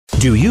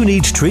Do you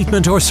need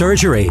treatment or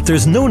surgery?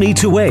 There's no need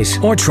to wait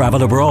or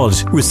travel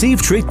abroad.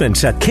 Receive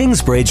treatment at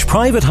Kingsbridge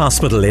Private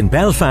Hospital in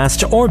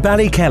Belfast or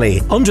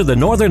Ballykelly under the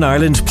Northern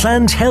Ireland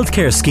Planned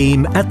Healthcare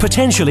Scheme at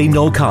potentially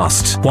no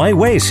cost. Why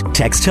wait?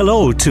 Text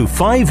hello to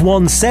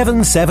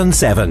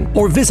 51777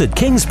 or visit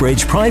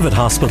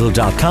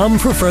kingsbridgeprivatehospital.com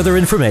for further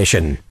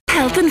information.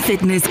 Health and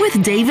Fitness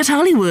with David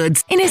Hollywood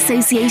in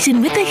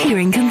association with The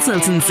Hearing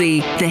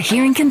Consultancy.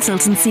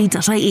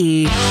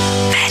 thehearingconsultancy.ie.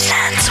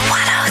 Midlands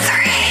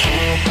 103.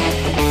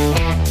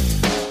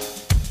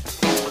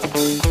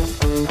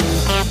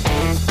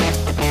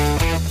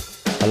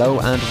 Hello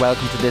and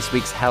welcome to this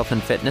week's Health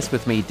and Fitness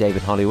with me,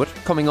 David Hollywood.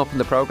 Coming up in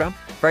the programme,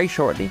 very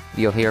shortly,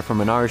 you'll hear from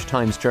an Irish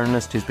Times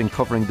journalist who's been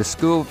covering the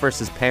school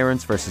versus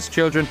parents versus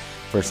children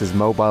versus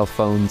mobile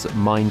phones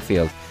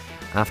minefield.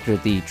 After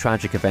the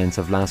tragic events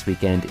of last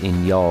weekend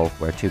in Youghal,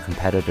 where two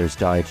competitors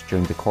died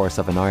during the course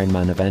of an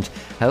Ironman event,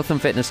 Health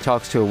and Fitness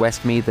talks to a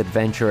Westmeath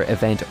Adventure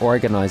event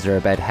organiser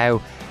about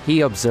how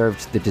he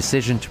observed the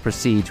decision to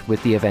proceed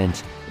with the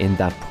event in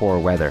that poor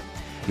weather.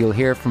 You'll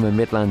hear from a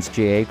Midlands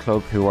GAA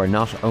club who are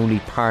not only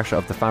part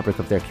of the fabric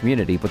of their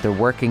community, but they're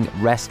working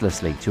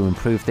restlessly to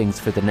improve things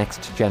for the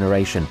next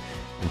generation.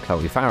 And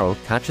Chloe Farrell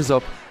catches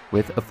up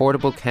with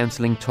Affordable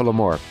Counselling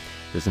Tullamore.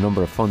 There's a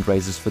number of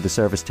fundraisers for the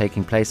service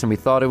taking place, and we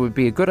thought it would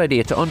be a good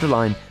idea to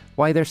underline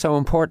why they're so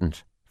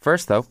important.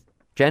 First though,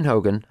 Jen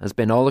Hogan has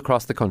been all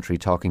across the country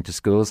talking to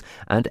schools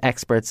and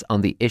experts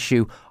on the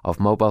issue of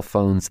mobile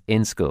phones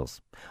in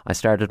schools. I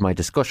started my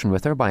discussion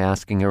with her by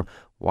asking her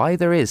why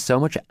there is so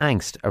much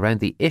angst around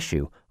the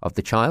issue of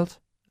the child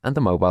and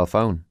the mobile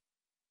phone.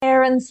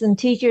 Parents and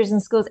teachers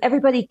in schools,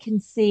 everybody can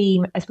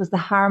see, I suppose, the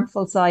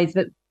harmful sides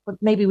of it, but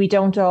maybe we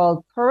don't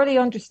all thoroughly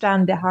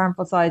understand the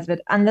harmful sides of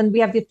it. And then we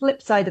have the flip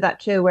side of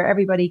that too, where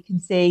everybody can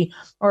see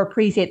or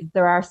appreciate that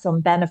there are some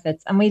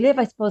benefits. And we live,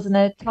 I suppose, in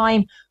a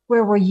time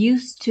where we're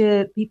used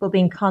to people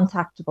being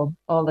contactable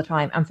all the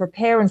time. And for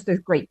parents, there's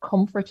great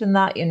comfort in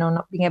that,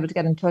 not being able to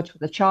get in touch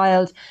with a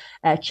child,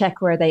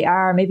 check where they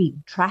are, maybe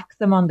track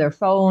them on their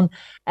phone,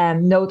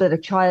 know that a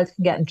child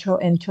can get in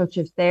touch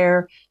if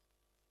they're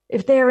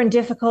in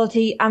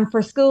difficulty. And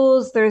for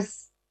schools,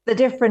 there's the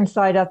different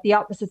side of the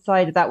opposite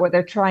side of that, where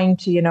they're trying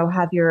to,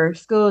 have your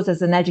schools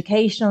as an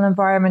educational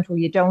environment where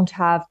you don't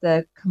have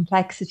the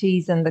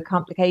complexities and the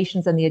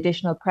complications and the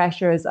additional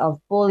pressures of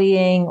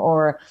bullying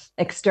or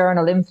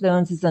external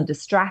influences and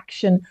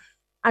distraction.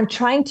 And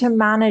trying to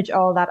manage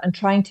all that and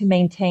trying to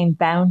maintain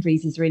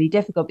boundaries is really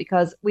difficult,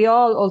 because we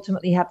all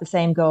ultimately have the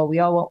same goal. We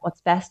all want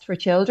what's best for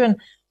children.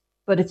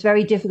 But it's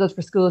very difficult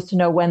for schools to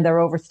know when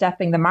they're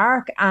overstepping the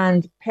mark,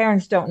 and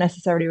parents don't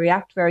necessarily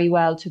react very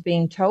well to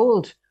being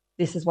told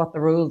this is what the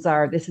rules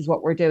are, this is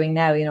what we're doing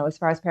now. As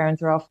far as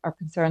parents are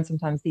concerned,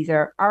 sometimes these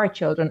are our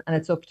children, and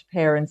it's up to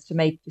parents to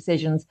make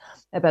decisions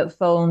about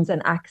phones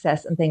and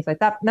access and things like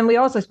that. And then we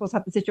also, I suppose,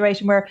 have the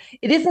situation where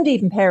it isn't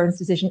even parents'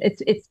 decision.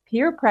 It's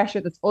peer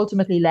pressure that's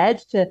ultimately led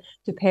to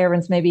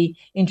parents maybe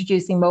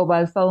introducing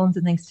mobile phones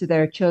and things to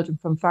their children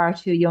from far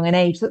too young an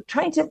age. So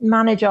trying to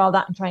manage all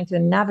that and trying to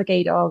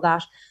navigate all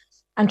that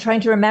and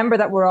trying to remember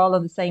that we're all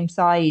on the same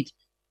side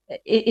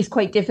is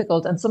quite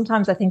difficult. And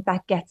sometimes I think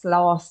that gets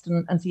lost.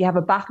 And so you have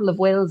a battle of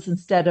wills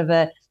instead of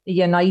a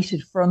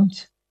united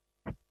front.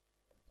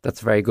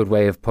 That's a very good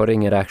way of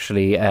putting it,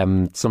 actually.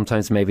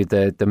 Sometimes maybe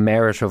the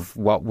merit of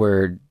what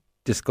we're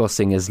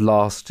discussing is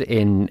lost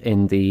in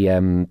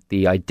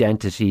the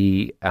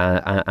identity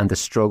and the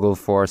struggle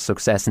for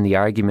success in the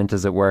argument,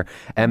 as it were.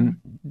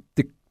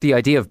 The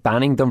idea of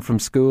banning them from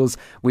schools,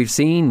 we've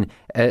seen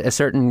a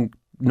certain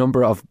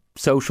number of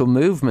social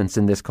movements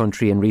in this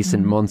country in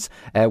recent months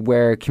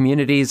where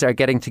communities are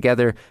getting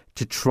together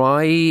to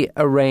try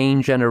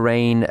arrange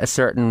a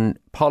certain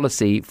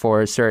policy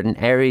for certain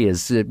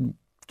areas. Do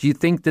you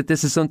think that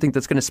this is something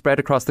that's going to spread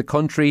across the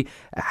country?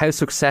 How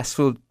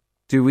successful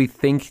do we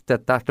think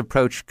that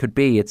approach could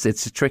be? It's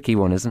a tricky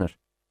one, isn't it?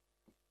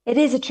 It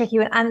is a tricky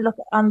one. And look,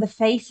 on the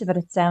face of it,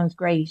 it sounds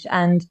great.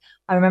 And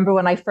I remember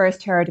when I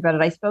first heard about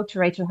it, I spoke to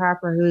Rachel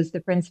Harper, who's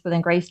the principal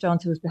in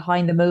Greystones, who was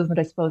behind the movement,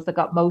 I suppose, that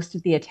got most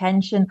of the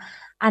attention.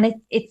 And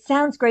it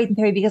sounds great in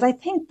theory, because I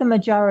think the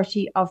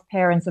majority of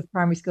parents of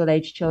primary school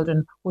age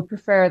children would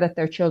prefer that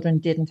their children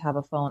didn't have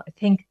a phone. I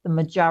think the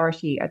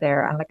majority are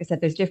there. And like I said,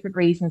 there's different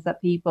reasons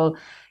that people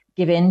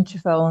give in to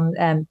phone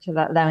to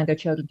allowing their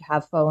children to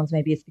have phones.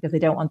 Maybe it's because they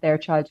don't want their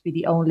child to be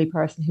the only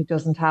person who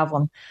doesn't have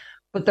one.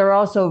 But there are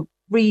also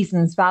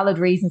reasons, valid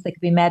reasons. They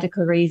could be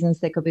medical reasons.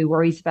 They could be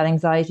worries about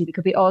anxiety. There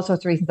could be all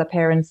sorts of reasons that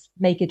parents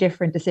make a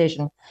different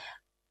decision.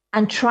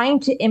 And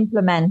trying to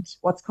implement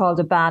what's called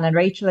a ban, and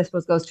Rachel, I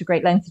suppose, goes to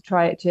great lengths to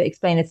try to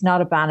explain it's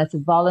not a ban, it's a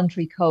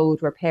voluntary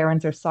code where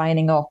parents are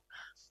signing up.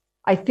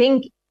 I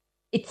think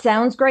it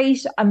sounds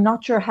great. I'm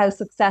not sure how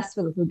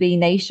successful it will be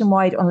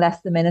nationwide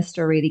unless the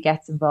minister really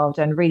gets involved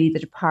and really the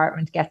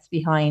department gets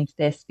behind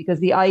this, because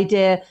the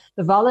idea,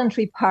 the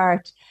voluntary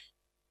part,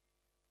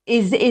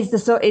 is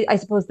I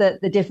suppose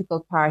the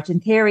difficult part.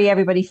 In theory,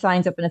 everybody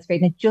signs up and it's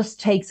great, and it just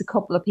takes a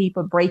couple of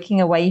people breaking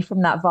away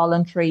from that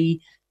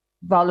voluntary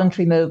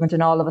voluntary movement,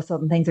 and all of a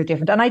sudden things are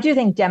different. And I do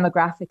think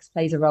demographics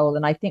plays a role,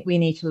 and I think we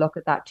need to look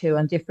at that too,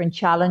 and different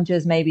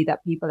challenges maybe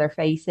that people are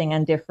facing,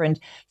 and different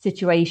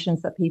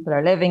situations that people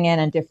are living in,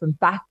 and different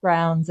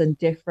backgrounds, and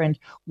different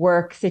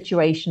work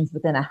situations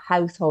within a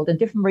household, and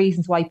different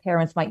reasons why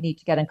parents might need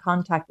to get in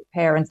contact with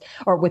parents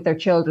or with their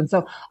children.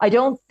 So I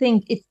don't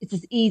think it's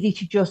as easy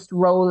to just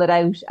roll it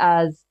out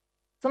as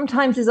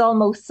sometimes is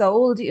almost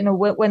sold.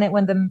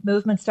 When the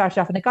movement started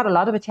off, and it got a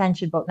lot of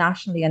attention both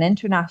nationally and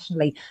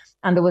internationally,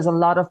 and there was a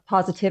lot of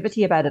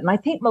positivity about it. And I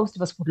think most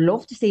of us would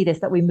love to see this,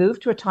 that we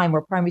move to a time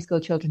where primary school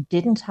children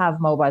didn't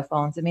have mobile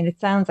phones. I mean, it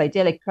sounds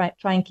idyllic, try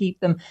and keep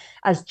them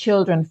as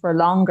children for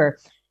longer.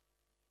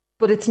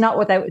 But it's not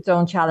without its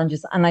own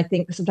challenges. And I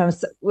think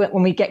sometimes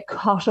when we get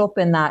caught up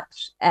in that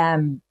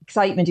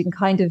excitement, you can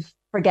kind of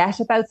forget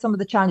about some of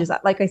the challenges.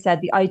 Like I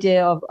said, the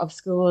idea of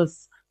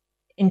schools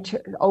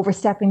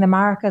overstepping the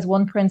mark, as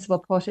one principal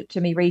put it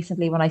to me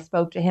recently when I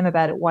spoke to him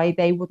about it, why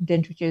they wouldn't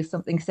introduce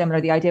something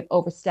similar. The idea of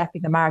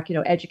overstepping the mark,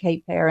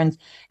 educate parents,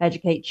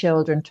 educate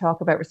children,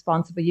 talk about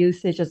responsible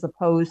usage as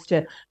opposed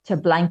to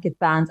blanket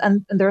bans.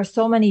 And there are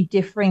so many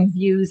differing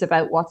views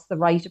about what's the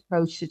right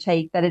approach to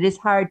take that it is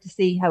hard to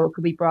see how it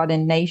could be brought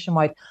in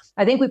nationwide.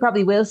 I think we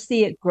probably will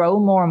see it grow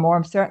more and more.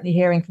 I'm certainly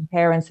hearing from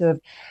parents who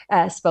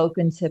have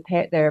spoken to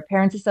their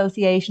parents'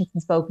 associations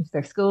and spoken to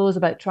their schools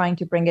about trying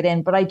to bring it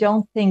in. But I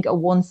don't think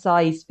a one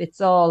size fits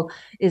all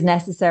is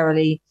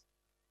necessarily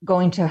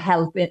going to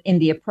help in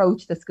the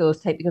approach that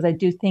schools take, because I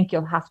do think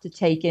you'll have to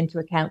take into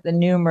account the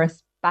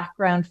numerous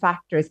background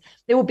factors.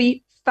 It would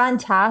be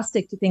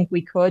fantastic to think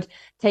we could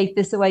take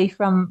this away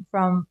from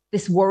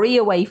this worry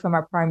away from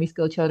our primary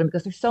school children,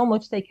 because there's so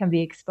much they can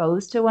be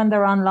exposed to when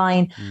they're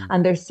online,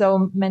 and there's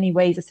so many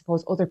ways I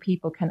suppose other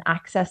people can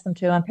access them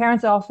to, and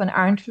parents often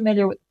aren't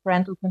familiar with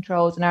parental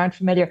controls and aren't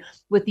familiar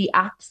with the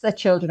apps that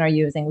children are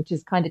using, which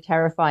is kind of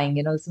terrifying.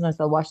 Sometimes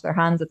they'll wash their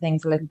hands of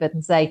things a little bit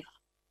and say,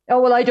 oh,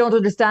 well, I don't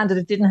understand it.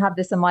 It didn't have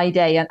this in my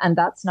day. And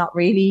that's not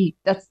really,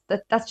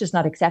 that's just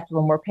not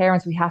acceptable. And we're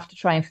parents, we have to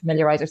try and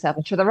familiarize ourselves.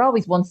 And sure, they're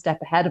always one step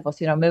ahead of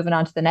us, moving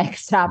on to the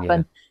next app.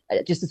 Yeah.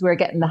 And just as we're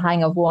getting the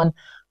hang of one.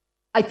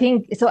 I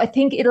think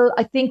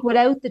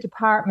without the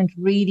department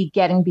really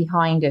getting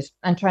behind it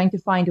and trying to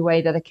find a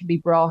way that it can be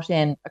brought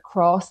in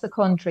across the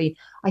country,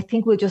 I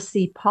think we'll just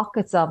see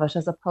pockets of it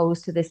as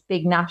opposed to this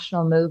big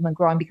national movement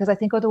growing, because I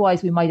think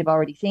otherwise we might have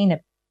already seen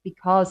it,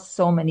 because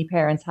so many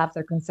parents have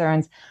their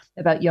concerns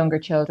about younger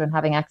children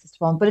having access to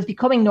phone. But it's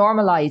becoming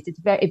normalized.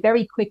 It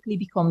very quickly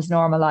becomes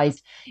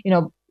normalized.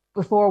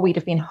 Before we'd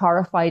have been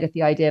horrified at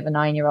the idea of a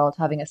 9-year-old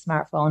having a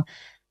smartphone.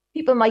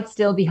 People might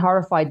still be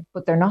horrified,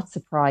 but they're not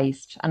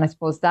surprised. And I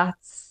suppose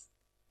that's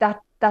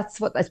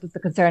what I suppose the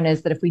concern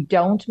is, that if we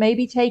don't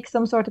maybe take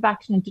some sort of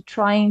action into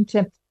trying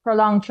to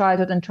prolong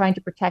childhood and trying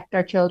to protect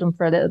our children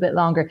for a little bit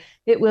longer,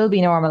 it will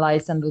be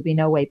normalized and there'll be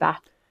no way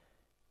back.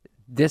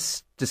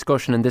 This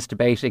discussion and this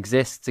debate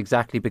exists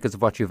exactly because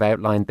of what you've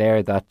outlined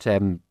there, that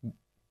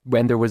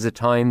when there was a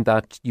time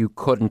that you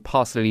couldn't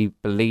possibly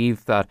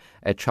believe that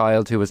a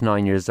child who was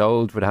 9 years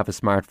old would have a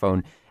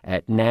smartphone,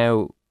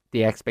 now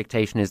the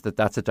expectation is that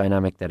that's a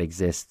dynamic that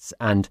exists.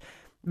 And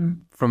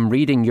from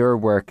reading your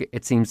work,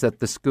 it seems that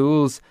the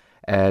schools,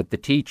 the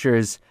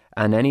teachers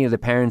and any of the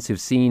parents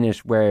who've seen it,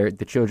 where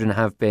the children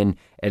have been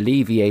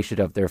alleviated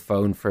of their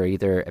phone for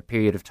either a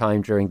period of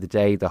time during the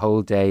day, the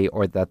whole day,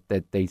 or that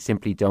they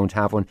simply don't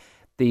have one,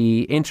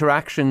 the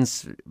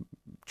interactions,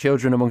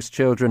 children amongst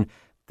children,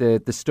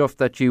 the stuff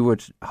that you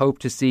would hope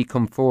to see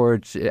come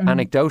forward,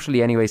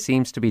 anecdotally anyway,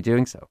 seems to be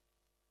doing so.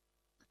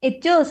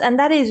 It does, and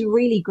that is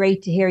really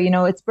great to hear.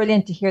 It's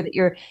brilliant to hear that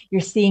you're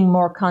seeing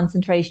more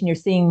concentration, you're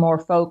seeing more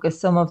focus.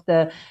 Some of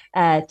the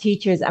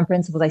teachers and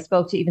principals I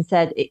spoke to even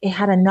said it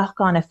had a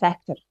knock-on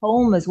effect at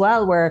home as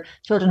well, where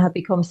children have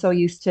become so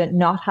used to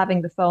not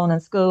having the phone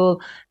in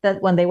school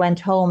that when they went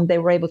home, they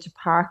were able to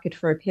park it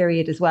for a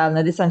period as well.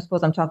 Now, this, I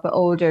suppose, I'm talking about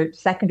older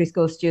secondary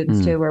school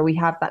students too, where we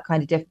have that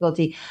kind of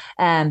difficulty,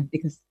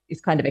 because it's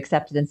kind of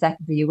accepted in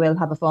secondary, you will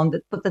have a phone,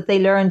 but that they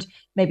learned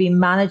maybe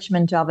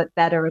management of it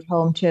better at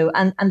home too.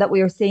 And that we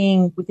are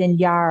seeing within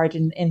yard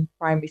in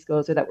primary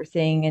schools, or that we're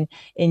seeing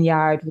in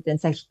yard within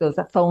secondary schools,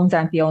 that phones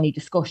aren't the only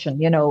discussion.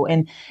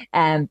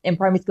 In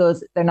primary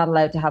schools, they're not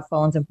allowed to have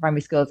phones in primary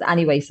schools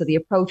anyway. So the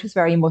approach was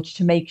very much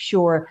to make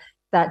sure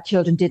that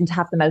children didn't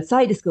have them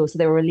outside of school. So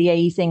they were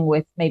liaising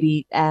with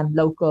maybe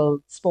local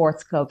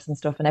sports clubs and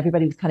stuff, and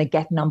everybody was kind of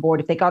getting on board.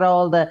 If they got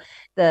all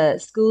the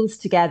schools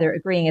together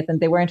agreeing it, then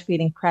they weren't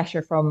feeling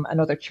pressure from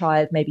another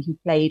child maybe who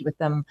played with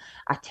them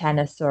at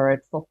tennis or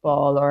at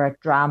football or at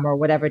drama or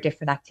whatever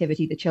different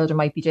activity the children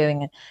might be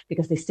doing,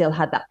 because they still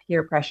had that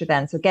peer pressure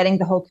then. So getting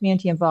the whole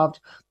community involved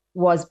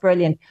was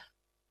brilliant.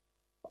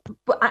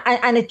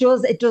 And it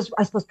does,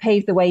 I suppose,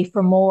 pave the way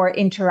for more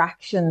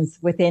interactions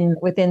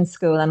within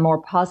school and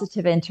more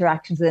positive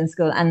interactions within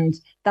school. And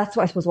that's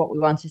what I suppose what we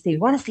want to see. We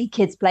want to see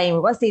kids playing. We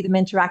want to see them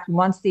interacting. We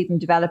want to see them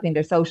developing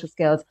their social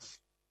skills.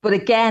 But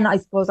again, I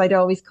suppose I'd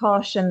always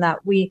caution that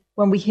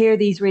when we hear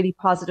these really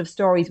positive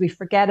stories, we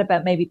forget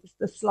about maybe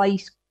the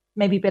slight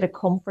maybe a bit of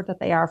comfort that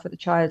they are for the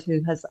child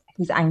who's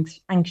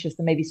anxious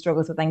and maybe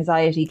struggles with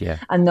anxiety. Yeah.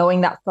 And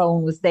knowing that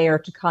phone was there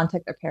to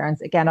contact their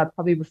parents. Again, I'd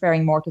probably be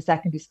referring more to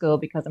secondary school,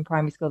 because in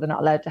primary school they're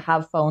not allowed to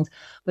have phones.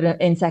 But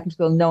in secondary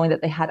school, knowing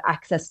that they had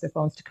access to their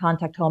phones to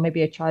contact home,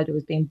 maybe a child who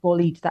was being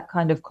bullied, that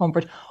kind of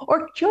comfort,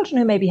 or children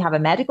who maybe have a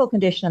medical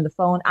condition and the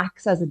phone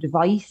acts as a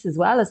device as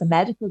well, as a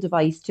medical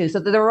device too. So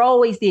there are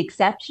always the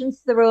exceptions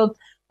to the rule.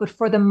 But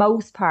for the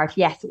most part,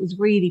 yes, it was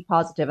really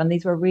positive. And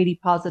these were really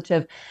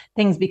positive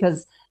things,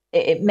 because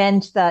it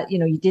meant that,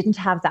 you didn't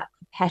have that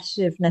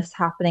competitiveness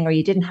happening, or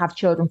you didn't have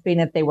children feeling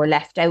that they were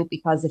left out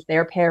because if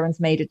their parents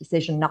made a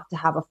decision not to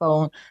have a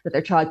phone, that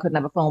their child couldn't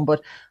have a phone.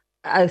 But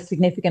a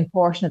significant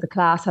portion of the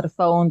class had a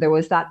phone. There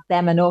was that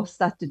them and us,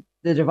 that the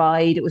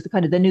divide. It was the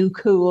kind of the new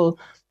cool.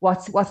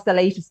 What's the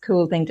latest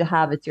cool thing to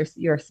have? It's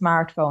your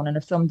smartphone. And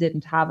if some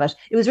didn't have it,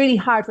 it was really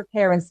hard for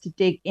parents to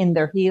dig in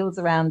their heels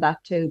around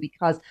that too,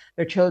 because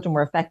their children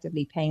were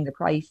effectively paying the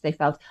price, they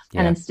felt.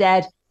 Yeah. And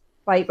instead,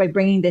 by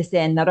bringing this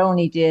in, not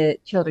only do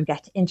children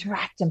get to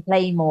interact and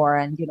play more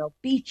and,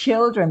 be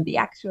children,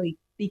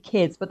 be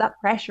kids, but that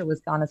pressure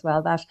was gone as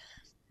well. That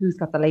who's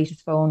got the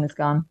latest phone is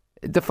gone.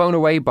 The phone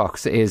away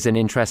box is an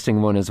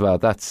interesting one as well.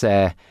 That's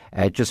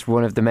just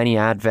one of the many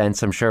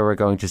advents I'm sure we're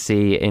going to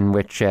see, in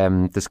which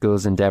the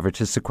schools endeavour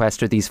to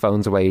sequester these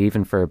phones away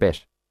even for a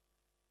bit.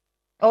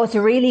 Oh, it's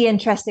a really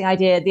interesting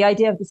idea. The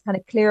idea of this kind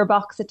of clear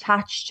box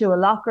attached to a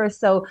locker,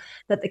 so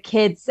that the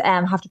kids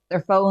have to put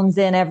their phones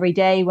in every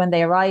day when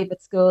they arrive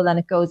at school, and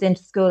it goes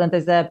into school. And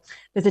there's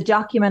a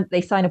document they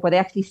sign up where they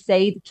actually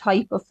say the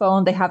type of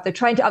phone they have. They're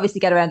trying to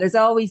obviously get around. There's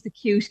always the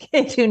cute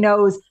kid who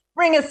knows,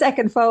 bring a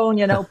second phone,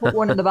 put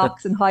one in the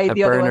box and hide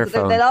the other one.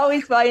 So they'll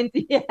always find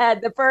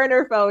the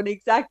burner phone,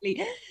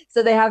 exactly.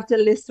 So they have to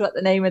list what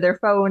the name of their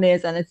phone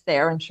is, and it's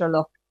there. And sure,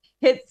 look,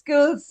 kids'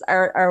 schools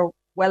are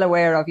well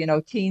aware of,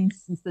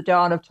 teens since the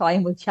dawn of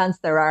time will chance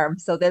their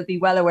arms. So they'll be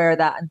well aware of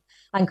that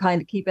and kind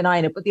of keep an eye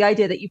on it. But the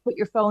idea that you put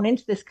your phone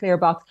into this clear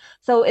box,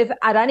 so if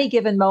at any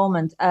given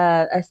moment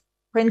a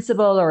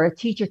principal or a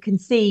teacher can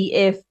see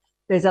if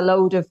there's a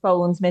load of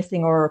phones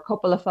missing or a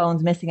couple of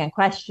phones missing, and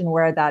question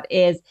where that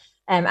is.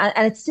 And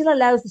it still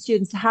allows the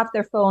students to have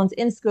their phones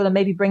in school and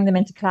maybe bring them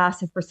into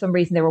class if for some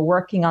reason they were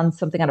working on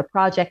something, on a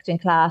project in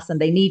class, and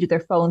they needed their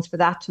phones for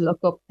that to look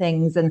up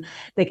things. And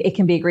it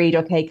can be agreed,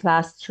 okay,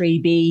 class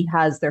 3B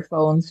has their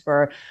phones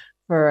for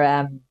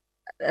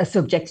a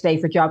subject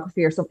today, for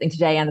geography or something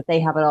today, and that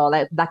they have it all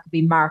out. That could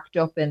be marked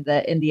up in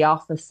the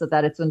office so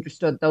that it's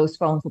understood those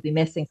phones will be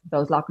missing from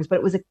those lockers. But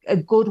it was a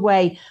good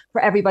way for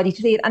everybody to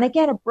see it. And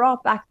again, it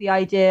brought back the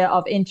idea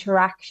of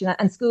interaction,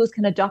 and schools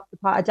can adapt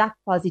the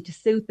policy to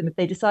suit them. If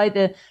they decide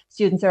the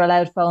students are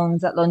allowed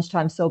phones at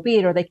lunchtime, so be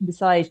it. Or they can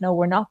decide, no,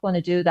 we're not going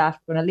to do that.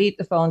 We're going to leave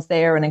the phones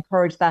there and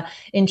encourage that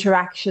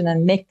interaction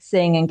and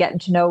mixing and getting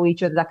to know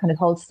each other, that kind of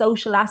whole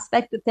social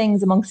aspect of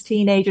things amongst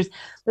teenagers,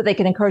 that they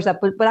can encourage that.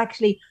 But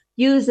actually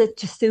use it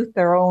to suit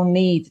their own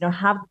needs.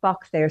 Have the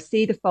box there,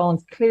 see the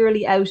phones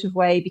clearly out of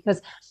way,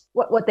 because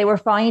what they were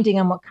finding,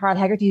 and what Carl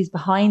Hegarty, who's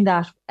behind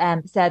that,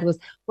 said, was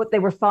what they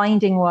were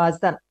finding was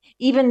that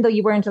even though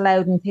you weren't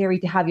allowed in theory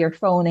to have your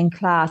phone in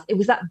class, it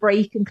was that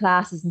break in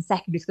classes in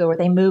secondary school where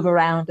they move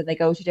around and they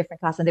go to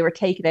different classes, and they were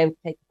taken out to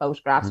take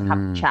photographs or have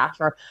a chat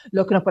or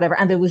looking up whatever,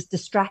 and there was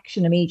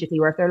distraction immediately.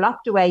 Where if they're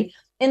locked away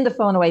in the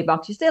phone away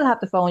box, you still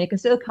have the phone, you can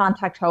still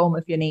contact home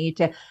if you need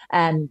to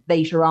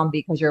later on,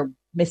 because you're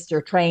missed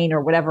your train or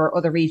whatever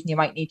other reason you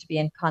might need to be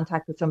in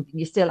contact with something.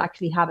 You still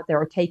actually have it there,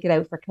 or take it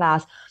out for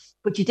class.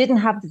 But you didn't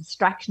have the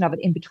distraction of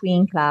it in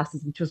between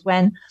classes, which was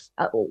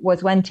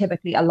when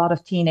typically a lot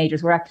of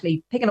teenagers were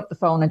actually picking up the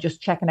phone and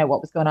just checking out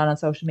what was going on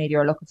social media,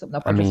 or looking something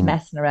up, or just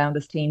messing around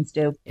as teens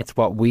do. It's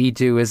what we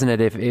do, isn't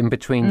it? If in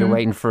between you're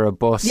waiting for a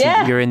bus,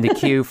 you're in the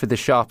queue for the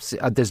shops.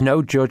 There's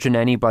no judging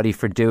anybody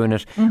for doing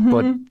it.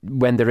 But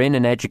when they're in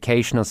an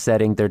educational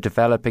setting, they're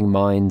developing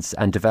minds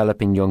and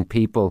developing young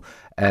people.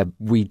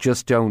 We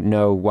just don't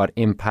know what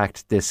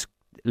impact this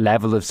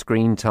level of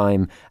screen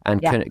time and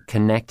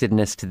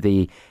connectedness to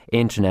the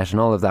internet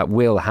and all of that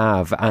will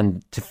have.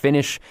 And to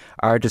finish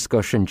our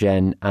discussion,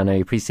 Jen, and I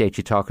appreciate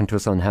you talking to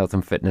us on health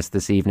and fitness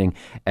this evening,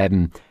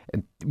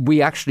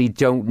 we actually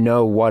don't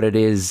know what it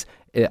is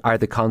are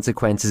the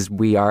consequences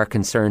we are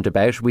concerned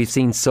about. We've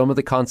seen some of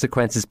the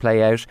consequences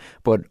play out,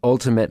 but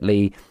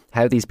ultimately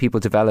how these people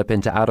develop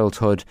into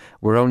adulthood,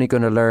 we're only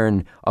going to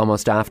learn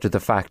almost after the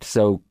fact.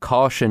 So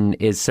caution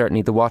is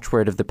certainly the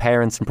watchword of the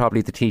parents and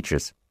probably the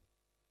teachers.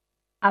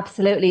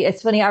 Absolutely.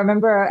 It's funny. I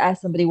remember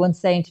somebody once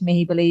saying to me,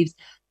 he believes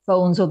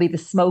phones will be the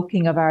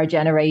smoking of our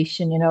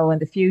generation, in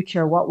the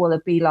future. What will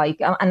it be like?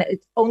 And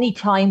it's only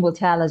time will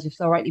tell, as you've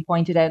so rightly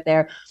pointed out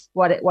there,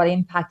 what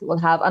impact it will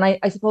have. And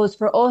I suppose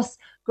for us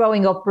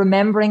growing up,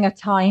 remembering a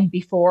time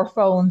before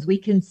phones, we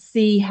can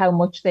see how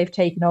much they've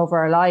taken over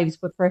our lives.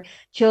 But for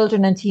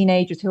children and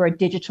teenagers who are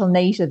digital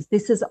natives,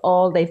 this is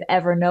all they've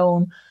ever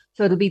known.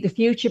 So it'll be the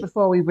future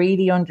before we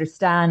really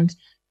understand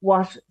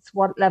what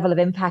level of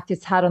impact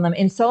it's had on them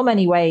in so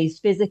many ways,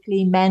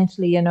 physically,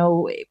 mentally,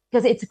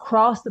 because it's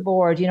across the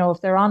board. You know,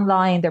 if they're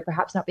online, they're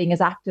perhaps not being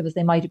as active as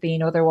they might have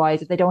been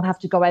otherwise. If they don't have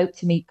to go out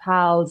to meet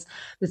pals,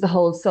 there's the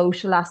whole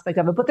social aspect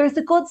of it. But there's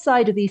the good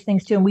side of these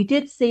things too. And we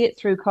did see it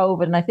through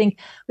COVID. And I think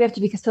we have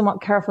to be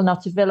somewhat careful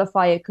not to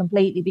vilify it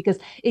completely, because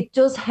it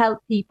does help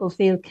people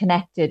feel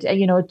connected.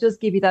 You know, it does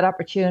give you that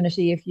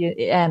opportunity if you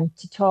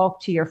to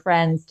talk to your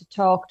friends, to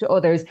talk to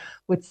others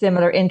with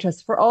similar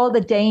interests. For all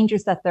the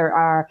dangers that there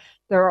are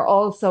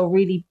also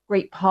really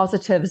great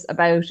positives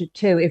about it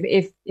too.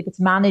 If it's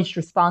managed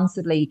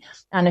responsibly,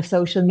 and if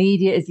social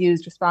media is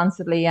used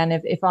responsibly, and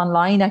if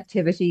online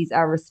activities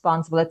are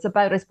responsible, it's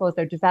about, I suppose,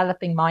 their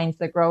developing minds,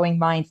 their growing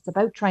minds. It's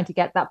about trying to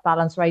get that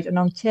balance right. And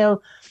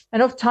until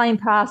enough time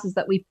passes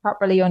that we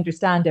properly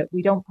understand it,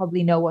 we don't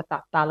probably know what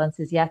that balance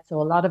is yet.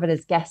 So a lot of it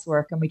is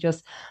guesswork, and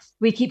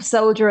we keep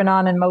soldiering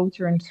on and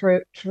motoring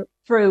through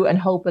and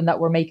hoping that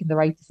we're making the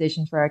right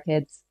decision for our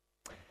kids.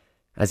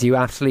 As you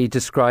aptly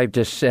described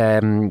it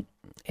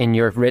in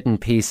your written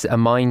piece, a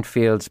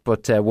minefield,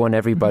 but one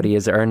everybody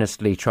is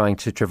earnestly trying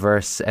to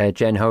traverse.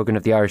 Jen Hogan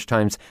of the Irish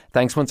Times,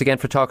 thanks once again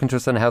for talking to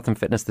us on Health and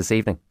Fitness this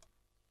evening.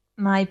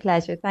 My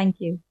pleasure. Thank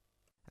you.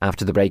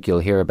 After the break, you'll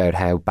hear about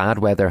how bad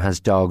weather has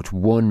dogged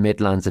one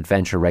Midlands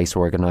adventure race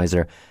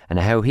organiser and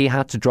how he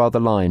had to draw the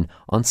line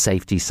on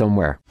safety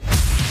somewhere.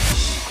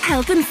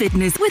 Health and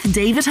Fitness with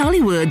David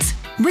Hollywood.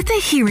 With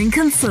the Hearing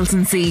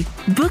Consultancy.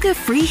 Book a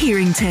free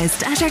hearing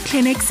test at our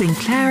clinics in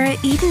Clara,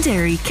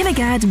 Edenderry,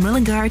 Kinnegad,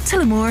 Mullingar,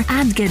 Tullamore,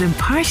 and get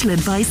impartial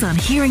advice on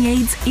hearing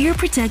aids, ear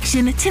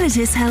protection,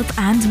 tinnitus help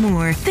and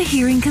more.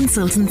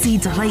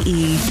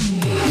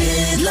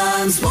 Thehearingconsultancy.ie.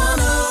 Midlands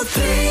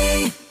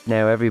 103.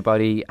 Now,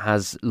 everybody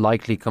has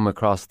likely come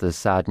across the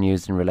sad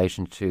news in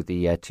relation to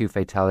the two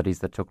fatalities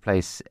that took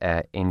place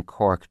in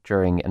Cork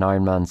during an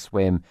Ironman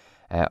swim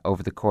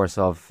over the course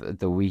of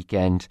the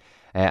weekend.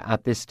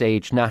 At this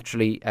stage,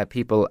 naturally,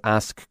 people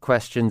ask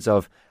questions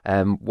of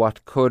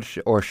what could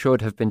or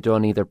should have been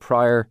done either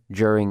prior,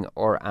 during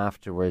or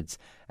afterwards.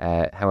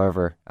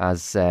 However,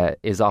 as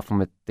is often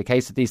with the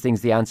case of these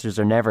things, the answers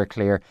are never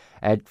clear.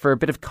 For a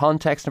bit of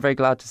context, I'm very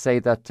glad to say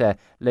that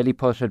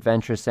Lilliput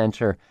Adventure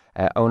Centre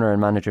owner and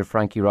manager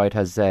Frankie Wright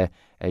has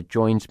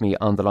joined me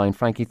on the line.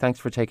 Frankie, thanks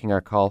for taking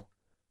our call.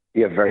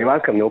 You're very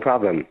welcome, no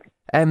problem.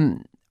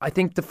 I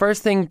think the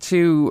first thing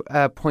to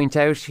point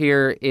out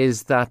here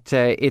is that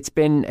it's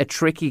been a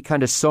tricky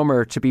kind of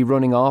summer to be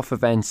running off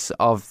events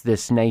of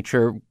this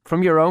nature.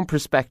 From your own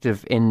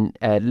perspective in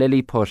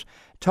Lilliput,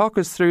 talk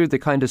us through the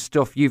kind of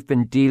stuff you've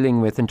been dealing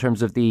with in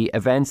terms of the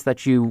events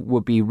that you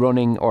would be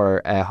running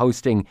or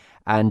hosting,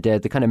 and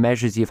the kind of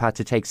measures you've had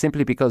to take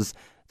simply because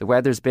the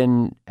weather's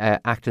been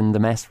acting the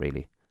mess,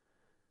 really.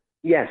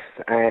 Yes.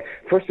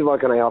 First of all,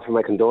 can I offer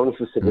my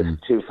condolences to the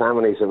two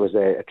families? It was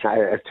a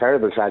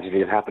terrible tragedy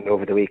that happened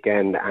over the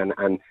weekend,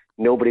 and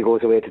nobody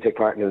goes away to take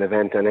part in an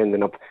event and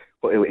ending up,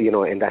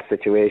 in that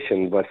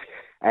situation. But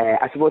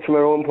I suppose from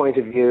our own point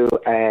of view,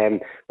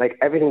 like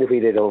everything that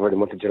we did over the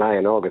month of July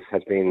and August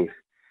has been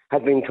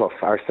tough.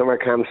 Our summer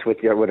camps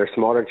with our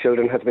smaller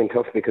children has been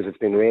tough because it's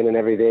been raining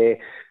every day.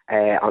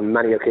 On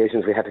many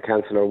occasions, we had to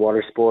cancel our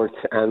water sports,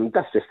 and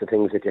that's just the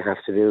things that you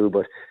have to do.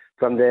 But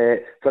from the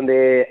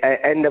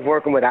end of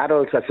working with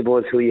adults, I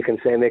suppose, who you can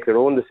say make their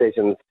own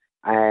decisions,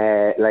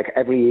 like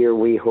every year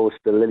we host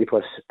the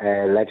Lilliput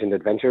Legend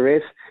Adventure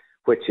Race,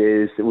 which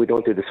is, we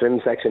don't do the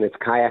swim section, it's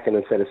kayaking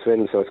instead of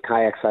swim, so it's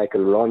kayak,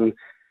 cycle, run.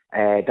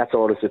 That's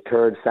always the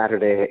third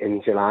Saturday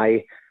in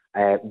July.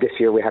 This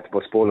year we had to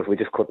postpone it. We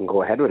just couldn't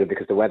go ahead with it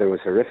because the weather was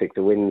horrific.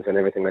 The winds and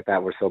everything like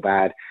that were so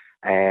bad.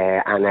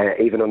 And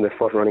even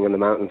underfoot running on the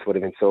mountains would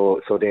have been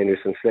so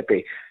dangerous and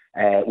slippery.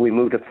 We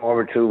moved it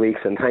forward 2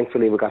 weeks, and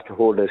thankfully we got to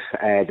hold it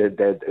at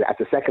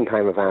the second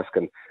time of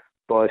asking.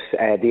 But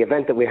the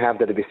event that we have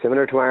that will be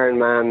similar to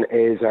Ironman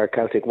is our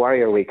Celtic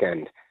Warrior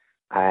weekend.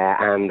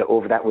 And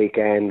over that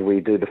weekend we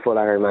do the full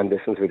Ironman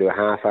distance, we do a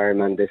half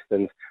Ironman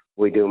distance,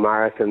 we do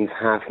marathons,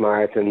 half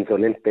marathons,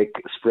 Olympic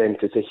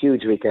sprint. It's a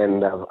huge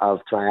weekend of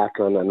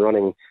triathlon and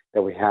running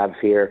that we have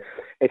here.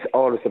 It's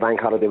always the bank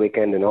holiday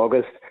weekend in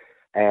August.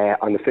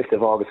 On the 5th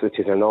of August, which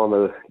is a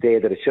normal day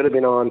that it should have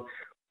been on,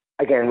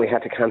 again, we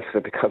had to cancel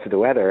it because of the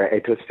weather.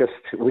 It was just,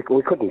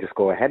 we couldn't just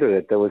go ahead with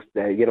it. There was,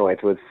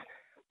 it was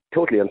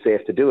totally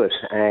unsafe to do it.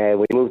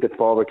 We moved it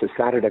forward to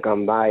Saturday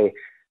gone by,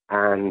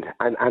 and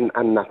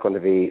I'm not going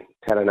to be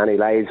telling any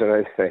lies or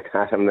anything like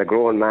that. I'm a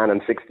grown man,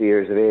 I'm 60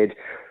 years of age.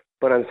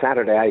 But on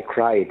Saturday I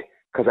cried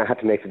because I had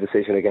to make the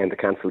decision again to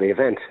cancel the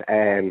event.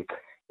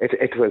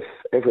 It was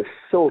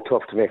so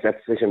tough to make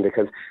that decision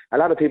because a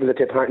lot of people that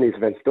take part in these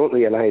events don't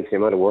realise the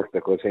amount of work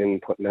that goes in,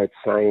 putting out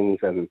signs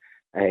and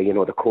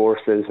the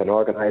courses and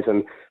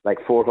organising like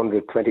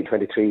 400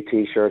 2023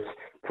 T-shirts,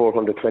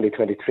 400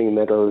 2023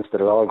 medals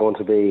that are all going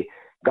to be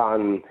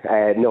gone.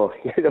 No,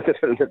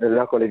 they're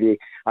not going to be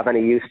of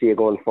any use to you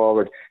going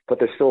forward. But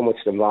there's so much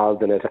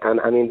involved in it,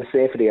 and I mean the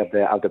safety of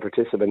the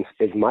participants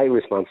is my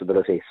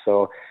responsibility.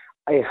 So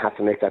I had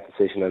to make that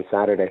decision on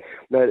Saturday.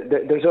 Now,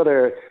 there's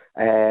other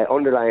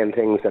underlying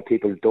things that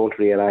people don't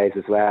realise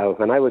as well.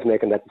 When I was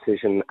making that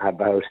decision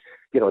about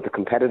the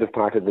competitive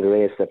part of the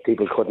race that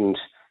people couldn't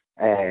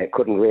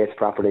couldn't race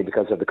properly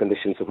because of the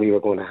conditions that we were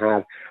going to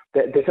have.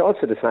 There's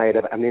also the side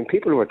of, I mean,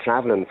 people were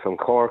travelling from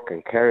Cork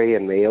and Kerry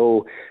and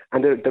Mayo,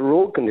 and the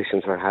road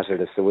conditions were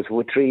hazardous. There was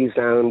wood trees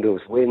down, there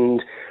was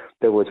wind,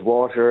 there was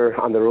water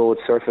on the road,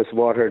 surface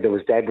water, there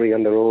was debris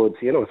on the roads,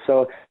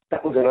 so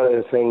that was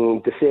another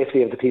thing, the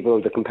safety of the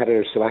people, the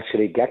competitors to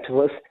actually get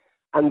to us.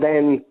 And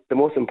then the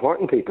most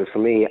important people for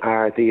me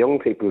are the young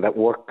people that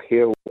work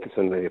here with us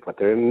in Lilliput.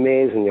 They're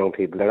amazing young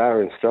people. There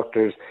are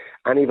instructors.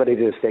 Anybody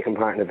who's taken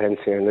part in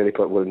events here in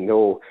Lilliput will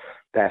know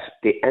that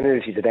the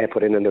energy that they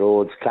put in the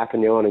roads,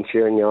 clapping you on and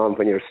cheering you on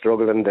when you're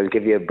struggling, they'll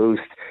give you a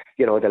boost.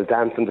 They'll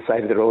dance on the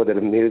side of the road, they'll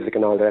have music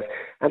and all that.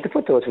 And to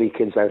put those wee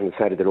kids out on the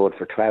side of the road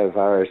for 12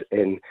 hours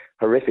in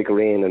horrific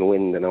rain and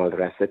wind and all the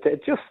rest,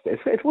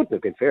 it wouldn't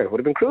have been fair. It would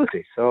have been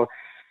cruelty. So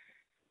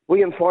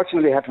we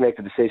unfortunately had to make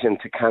the decision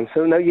to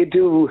cancel. Now you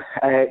do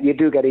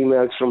get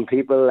emails from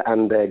people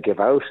and give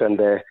out and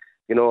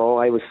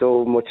I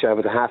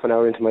was a half an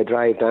hour into my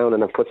drive down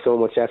and I've put so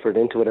much effort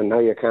into it and now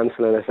you're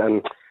cancelling it.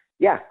 And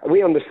yeah,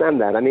 we understand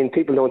that. I mean,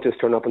 people don't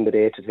just turn up on the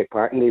day to take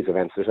part in these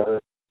events. There's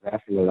a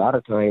lot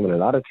of time and a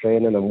lot of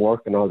training and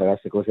work and all the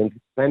rest that goes into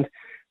the event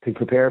to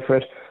prepare for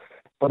it.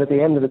 But at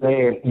the end of the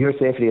day, your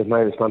safety is my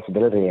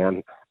responsibility,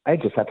 and I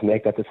just had to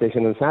make that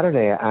decision on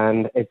Saturday,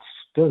 and it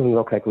doesn't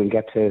look like we'll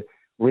get to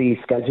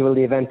reschedule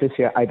the event this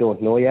year. I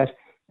don't know yet,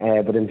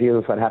 but in view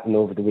of what happened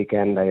over the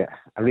weekend, I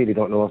really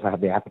don't know if I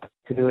have the appetite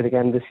to do it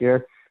again this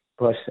year.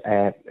 But,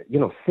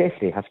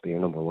 safety has to be your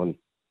number one.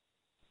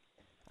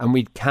 And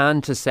we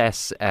can't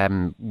assess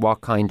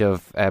what kind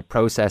of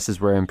processes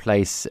were in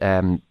place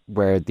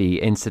where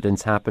the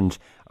incidents happened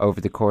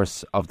over the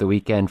course of the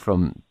weekend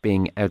from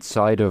being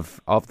outside of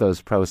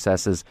those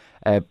processes.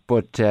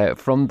 But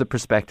from the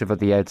perspective of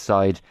the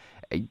outside,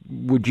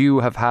 would you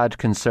have had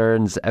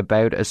concerns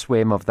about a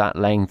swim of that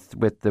length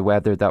with the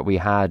weather that we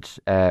had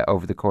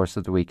over the course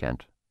of the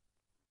weekend?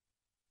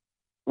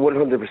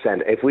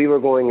 100%. If we were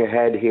going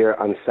ahead here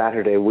on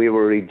Saturday, we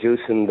were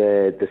reducing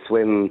the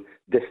swim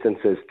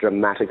distances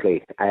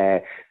dramatically.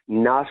 We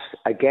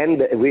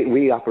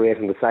operate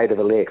on the side of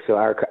a lake, so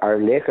our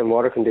lake and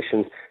water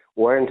conditions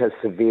weren't as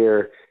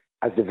severe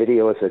as the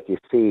videos that you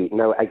see.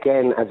 Now,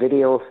 again, a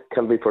video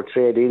can be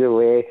portrayed either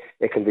way.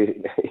 It can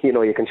be,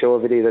 you can show a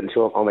video that will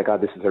show, oh my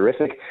God, this is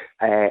horrific.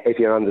 If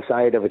you're on the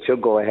side of it,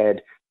 should go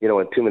ahead.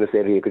 2 minutes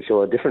later, you could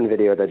show a different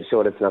video that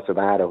showed it's not so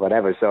bad or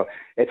whatever. So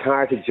it's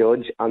hard to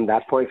judge on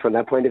that point from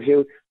that point of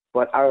view.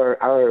 But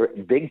our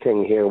big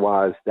thing here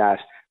was that,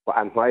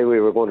 and why we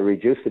were going to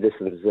reduce the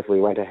distances if we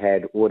went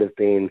ahead, would have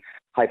been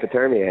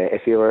hypothermia.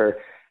 If you were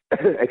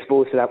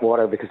exposed to that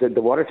water, because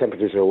the water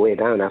temperatures are way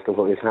down after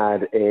what we've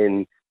had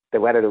in the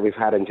weather that we've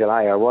had in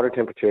July. Our water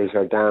temperatures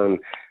are down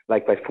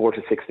like by 4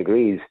 to 6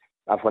 degrees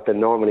of what they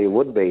normally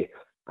would be.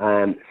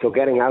 So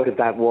getting out of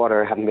that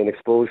water, having been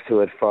exposed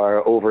to it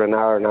for over an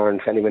hour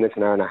and 20 minutes,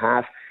 an hour and a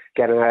half,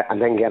 getting out and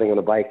then getting on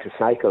a bike to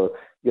cycle,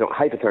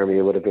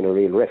 hypothermia would have been a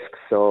real risk.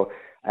 So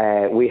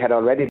we had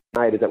already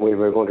decided that we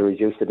were going to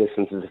reduce the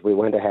distances if we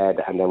went ahead,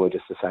 and then we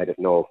just decided,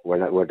 no,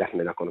 we're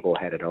definitely not going to go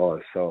ahead at all.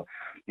 So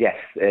yes,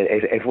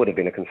 it would have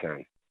been a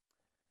concern.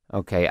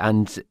 Okay,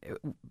 and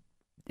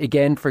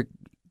again, for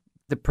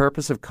the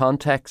purpose of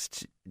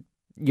context,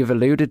 you've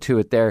alluded to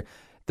it there,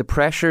 the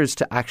pressures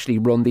to actually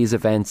run these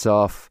events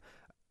off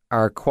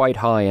are quite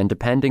high, and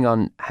depending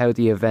on how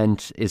the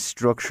event is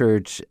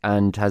structured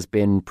and has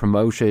been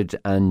promoted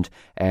and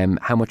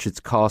how much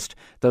it's cost,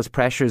 those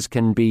pressures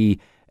can be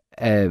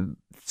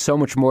so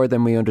much more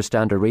than we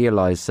understand or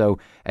realise. So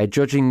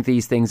judging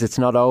these things, it's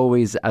not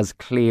always as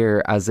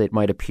clear as it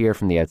might appear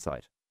from the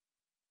outside.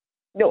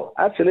 No,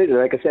 absolutely.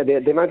 Like I said,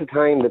 the amount of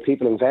time that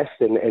people invest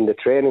in the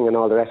training and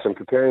all the rest and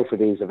preparing for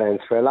these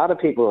events, for a lot of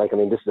people,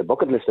 this is a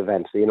bucket list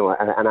event. So,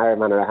 an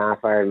Ironman or a half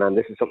Ironman,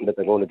 this is something that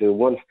they're going to do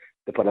once.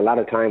 They put a lot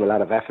of time, a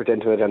lot of effort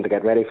into it and to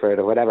get ready for it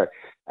or whatever.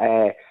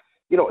 So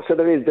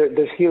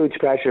there's huge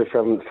pressure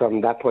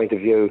from that point of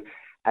view,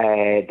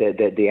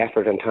 the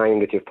effort and time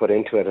that you've put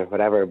into it or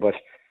whatever. But,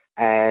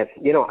 at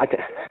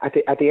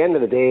the end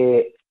of the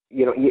day,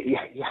 you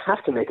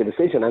have to make a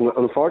decision. And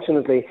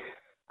unfortunately,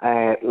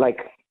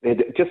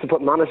 just to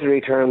put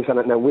monetary terms on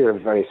it, now we're a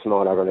very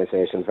small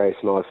organisation, very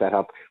small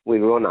setup.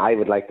 I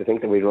would like to think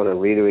that we run a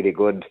really, really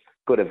good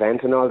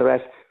event and all the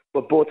rest.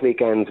 But both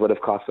weekends would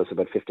have cost us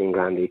about 15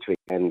 grand each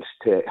weekend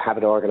to have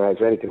it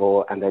organised, ready to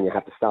go, and then you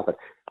have to stop it.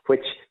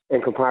 Which,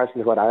 in comparison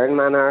to what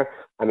Ironman are,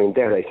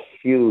 they're a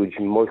huge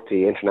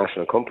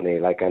multi-international company.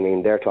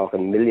 They're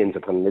talking millions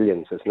upon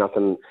millions. It's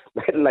nothing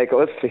like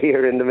us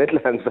here in the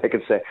Midlands.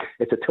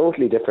 It's a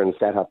totally different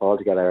setup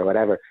altogether or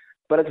whatever.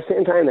 But at the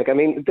same time,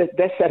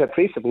 they set a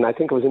precedent. I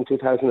think it was in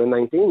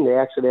 2019. They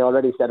actually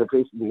already set a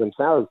precedent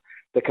themselves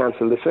to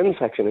cancel the swim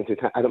section.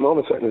 At the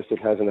moment, certainly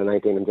it's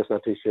 2019. I'm just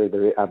not too sure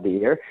of the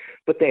year.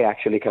 But they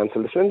actually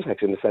cancelled the swim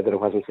section. They said that it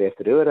wasn't safe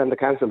to do it, and they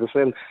cancelled the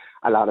swim.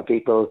 A lot of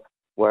people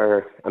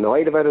were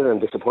annoyed about it and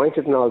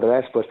disappointed and all the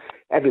rest, but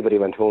everybody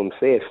went home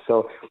safe.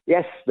 So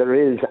yes, there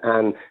is,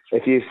 and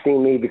if you've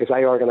seen me, because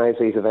I organise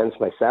these events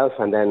myself,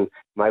 and then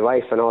my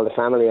wife and all the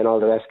family and all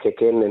the rest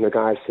kick in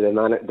regards to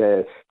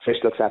the Fish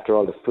looks after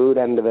all the food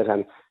end of it,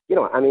 and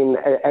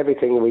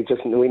everything,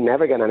 we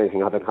never get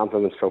anything other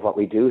compliments for what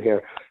we do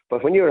here.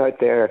 But when you're out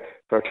there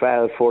for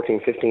 12,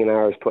 14, 15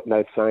 hours putting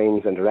out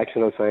signs and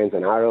directional signs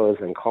and arrows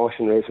and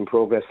caution race and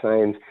progress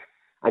signs,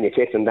 and you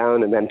take them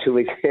down, and then 2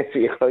 weeks later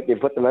you go out and you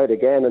put them out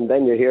again, and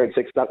then you're here at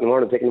 6 o'clock in the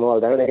morning taking them all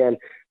down again.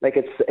 Like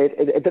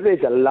there is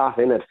a lot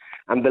in it.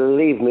 And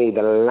believe me,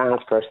 the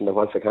last person that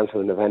wants to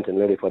cancel an event in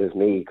Lilliput is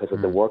me, because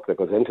of the work that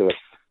goes into it.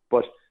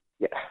 But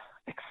yeah,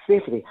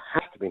 safety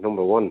has to be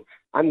number one.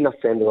 I'm not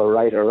saying they were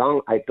right or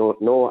wrong. I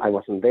don't know. I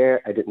wasn't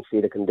there. I didn't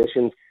see the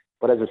conditions.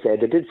 But as I said,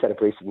 they did set a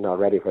precedent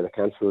already where they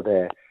cancelled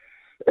the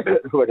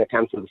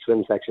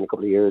swim section a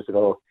couple of years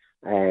ago.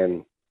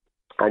 And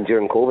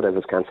during COVID, it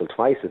was cancelled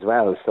twice as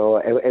well. So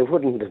it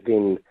wouldn't have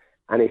been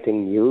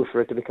anything new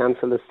for it to be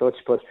cancelled as such.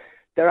 But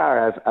there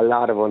are a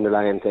lot of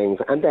underlying things.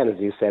 And then, as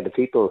you said,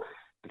 the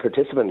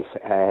participants,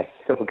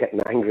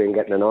 getting angry and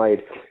getting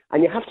annoyed.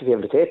 And you have to be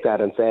able to take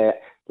that and say,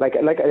 like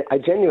I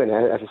genuinely,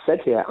 as I said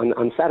to you,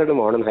 on Saturday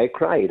morning, I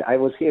cried. I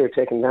was here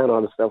taking down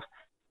all the stuff.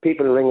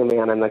 People ringing me,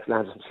 and I'm like,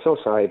 lads, I'm so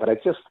sorry, but I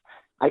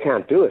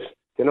can't do it.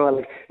 You know,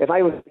 like if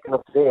I was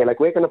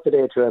waking up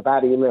today to a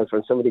bad email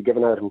from somebody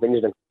giving out and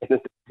whinging and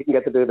didn't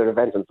get to do their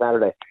event on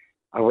Saturday,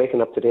 or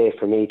waking up today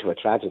for me to a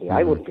tragedy,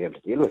 I wouldn't be able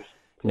to deal with it.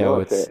 No,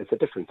 it's a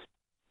different.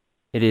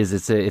 It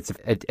is. It's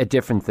a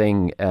different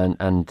thing,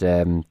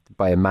 and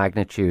by a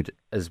magnitude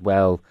as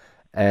well.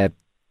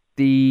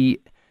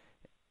 The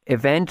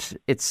event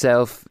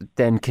itself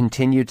then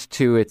continued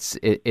to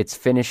its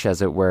finish,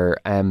 as it were.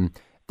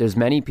 There's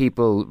many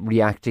people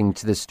reacting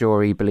to the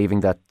story,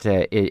 believing that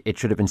it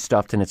should have been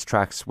stopped in its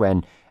tracks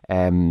when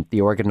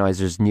the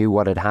organisers knew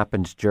what had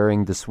happened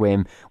during the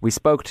swim. We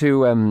spoke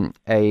to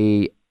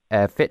a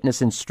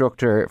fitness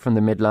instructor from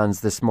the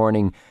Midlands this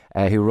morning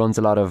who runs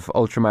a lot of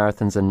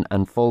ultramarathons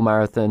and full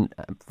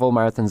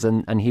marathons,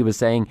 and he was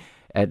saying,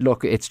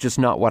 look, it's just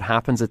not what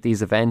happens at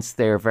these events.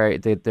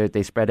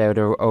 They spread out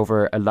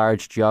over a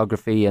large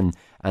geography, and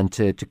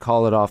to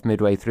call it off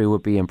midway through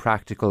would be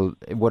impractical.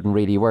 It wouldn't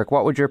really work.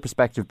 What would your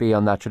perspective be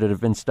on that? Should it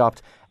have been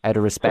stopped out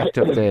of respect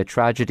of the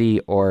tragedy,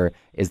 or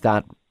is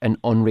that an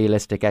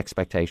unrealistic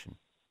expectation?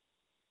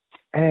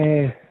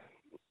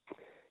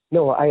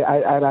 No,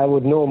 I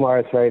would know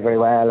Maurice very, very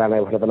well, and I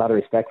would have a lot of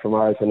respect for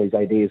Maurice and his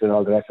ideas and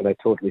all the rest, and I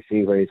totally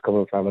see where he's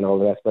coming from and all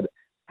the rest. But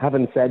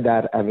having said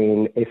that, I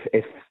mean, if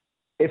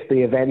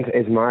the event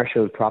is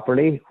marshalled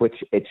properly, which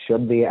it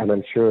should be, and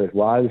I'm sure it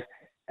was,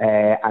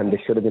 and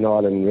they should have been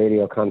all in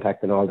radio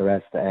contact and all the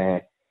rest,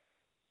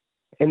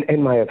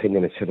 in my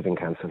opinion, it should have been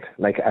cancelled.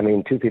 Like, I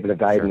mean, 2 people have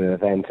died in an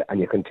event, and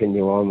you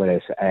continue on with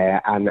it.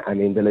 And I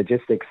mean, the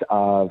logistics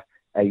of,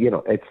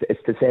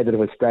 it's to say that it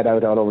was spread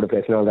out all over the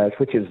place and all that,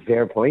 which is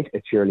their point.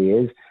 It surely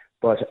is.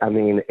 But I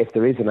mean, if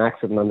there is an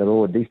accident on the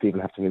road, these people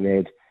have to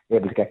be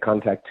able to get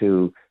contact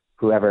to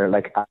whoever,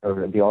 like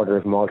the Order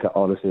of Malta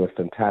always do a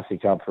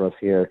fantastic job for us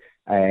here,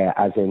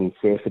 as in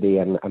safety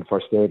and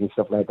first aid and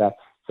stuff like that.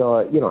 So,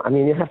 I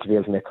mean, you have to be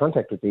able to make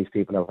contact with these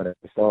people or whatever.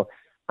 So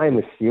I'm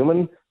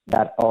assuming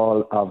that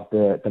all of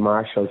the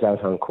marshals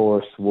out on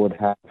course would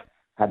have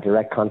had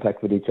direct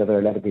contact with each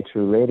other, let it be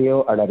through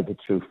radio or let it be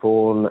through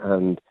phone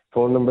and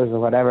phone numbers or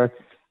whatever.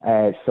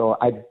 So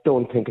I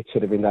don't think it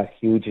should have been that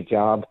huge a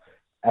job.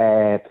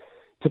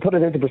 To put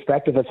it into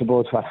perspective, I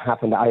suppose, what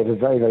happened, I have a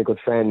very, very good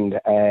friend,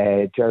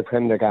 Ger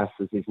Prendergast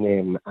is his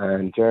name,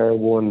 and Ger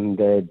won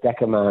the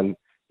Decaman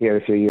here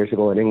a few years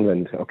ago in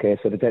England. Okay,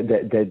 so the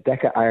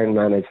Deca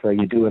Ironman is where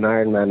you do an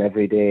Ironman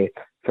every day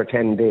for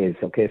 10 days.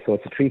 Okay, so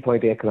it's a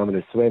 3.8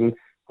 kilometre swim,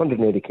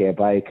 180k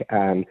bike,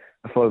 and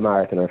a full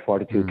marathon or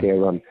 42k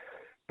run.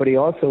 But he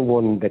also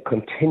won the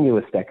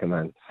continuous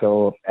Decaman.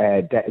 So,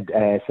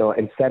 so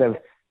instead of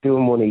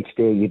doing one each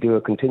day, you do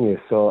a continuous.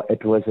 So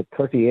it was a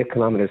 38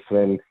 kilometre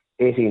swim,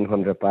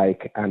 1800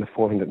 bike, and a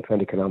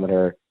 420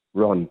 kilometre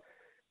run.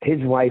 His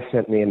wife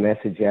sent me a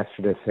message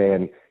yesterday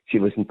saying she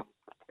was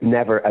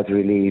never as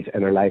relieved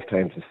in her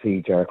lifetime to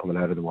see Ger coming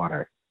out of the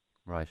water.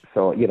 Right.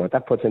 So,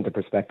 that puts into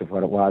perspective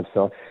what it was.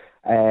 So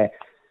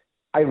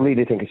I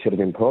really think it should have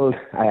been pulled.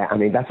 I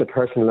mean, that's a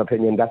personal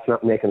opinion. That's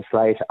not making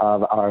slight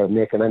of or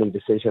making any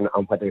decision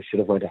on whether it should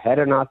have went ahead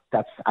or not.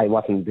 I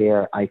wasn't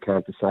there. I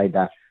can't decide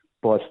that.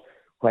 But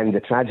when the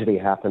tragedy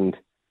happened,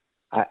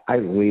 I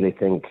really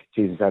think,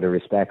 Jesus, out of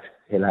respect,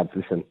 hey lads,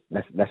 listen,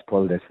 let's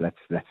pull this,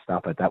 let's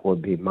stop it. That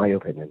would be my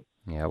opinion.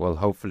 Yeah, well,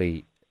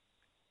 hopefully,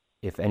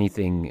 if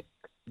anything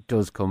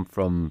does come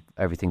from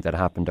everything that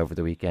happened over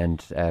the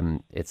weekend,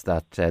 it's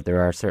that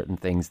there are certain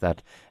things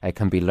that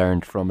can be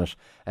learned from it.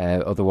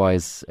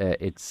 Otherwise,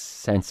 it's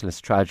senseless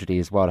tragedy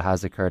is what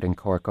has occurred in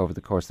Cork over the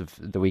course of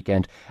the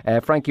weekend.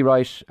 Frankie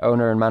Wright,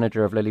 owner and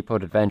manager of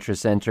Lilliput Adventure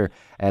Centre,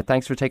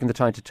 thanks for taking the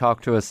time to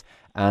talk to us.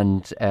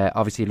 And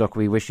obviously, look,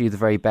 we wish you the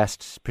very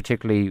best,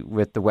 particularly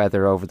with the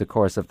weather over the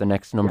course of the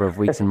next number of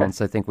weeks and months.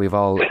 I think we've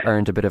all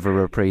earned a bit of a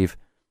reprieve.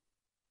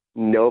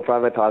 No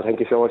problem at all. Thank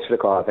you so much for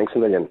the call. Thanks a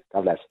million.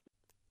 God bless.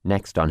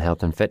 Next on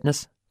Health and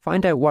Fitness,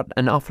 find out what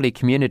an Offaly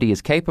community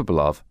is capable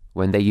of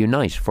when they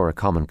unite for a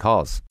common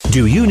cause.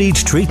 Do you need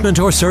treatment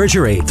or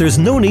surgery? There's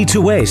no need to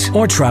wait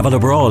or travel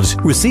abroad.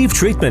 Receive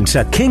treatment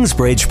at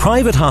Kingsbridge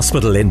Private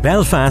Hospital in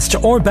Belfast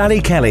or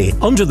Ballykelly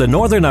under the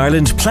Northern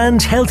Ireland Planned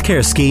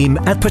Healthcare Scheme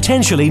at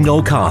potentially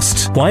no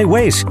cost. Why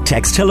wait?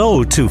 Text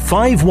hello to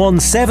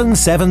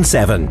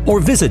 51777 or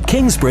visit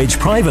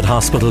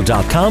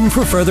kingsbridgeprivatehospital.com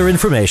for further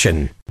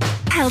information.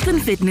 Health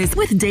and Fitness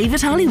with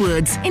David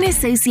Hollywood in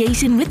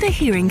association with the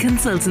Hearing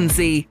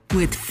Consultancy.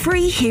 With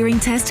free hearing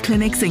test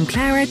clinics in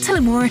Clara,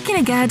 Tullamore,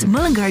 Kinnegad,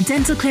 Mullingar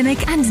Dental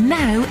Clinic and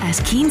now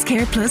at Keen's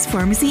Care Plus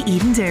Pharmacy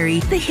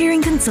Edenderry.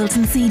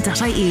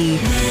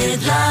 Thehearingconsultancy.ie.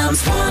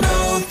 Midlands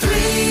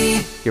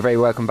 103. You're very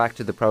welcome back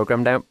to the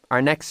programme. Now,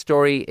 our next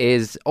story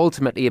is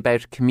ultimately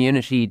about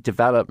community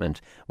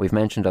development. We've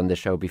mentioned on the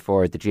show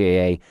before the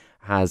GAA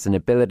has an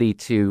ability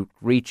to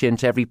reach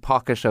into every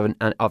pocket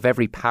of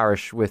every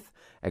parish with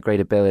a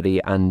great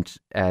ability, and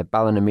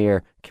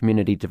Ballinamuir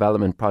Community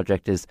Development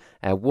Project is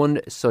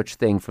one such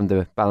thing from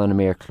the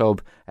Ballinamuir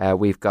Club.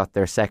 We've got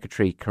their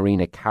secretary,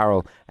 Karina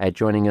Carroll,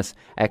 joining us.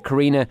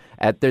 Karina,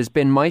 there's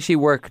been mighty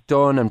work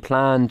done and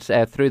planned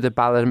through the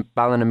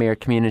Ballinamuir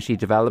Community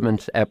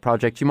Development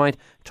Project. You might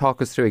talk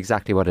us through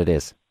exactly what it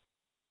is.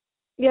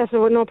 Yes,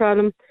 no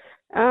problem.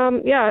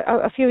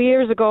 A few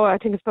years ago, I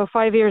think it's about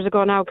 5 years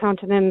ago now,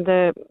 counting in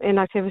the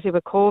inactivity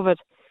with COVID,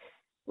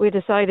 we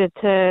decided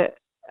to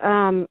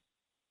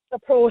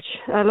approach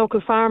a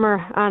local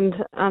farmer and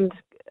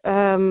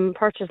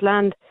purchase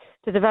land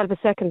to develop a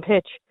second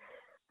pitch.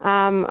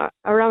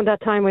 Around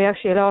that time, we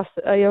actually lost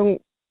a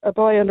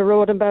boy on the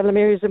road in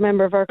Ballinamuir who's a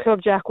member of our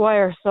club, Jack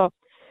Wire. So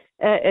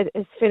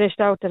it's finished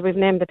out that we've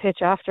named the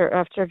pitch after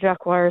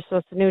Jack Wire. So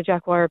it's the new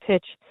Jack Wire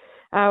pitch.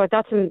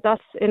 That's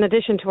in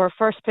addition to our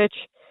first pitch.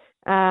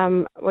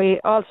 We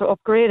also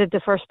upgraded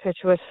the first pitch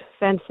with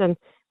fencing.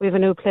 We have a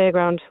new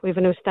playground, we have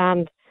a new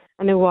stand,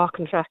 a new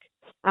walking track,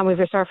 and we've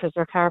resurfaced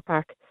our car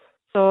park.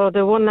 So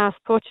the one last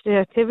push, the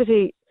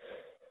activity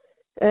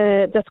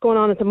that's going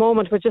on at the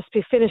moment would just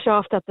be finish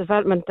off that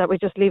development, that we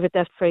just leave it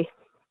debt free.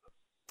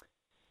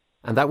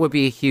 And that would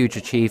be a huge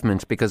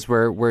achievement, because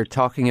we're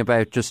talking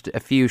about just a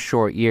few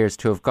short years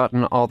to have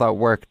gotten all that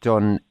work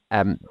done.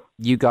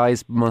 You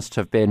guys must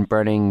have been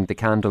burning the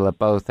candle at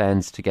both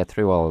ends to get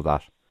through all of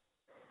that.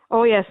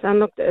 Oh yes, and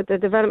look, the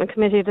development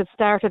committee that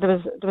started, there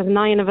was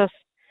 9 of us.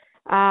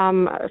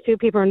 A few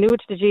people are new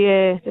to the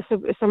GA,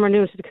 some are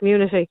new to the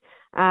community,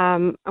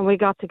 and we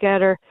got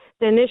together.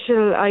 The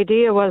initial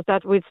idea was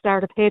that we'd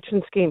start a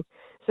patron scheme,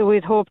 so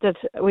we'd hope that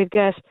we'd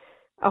get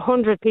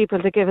 100 people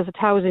to give us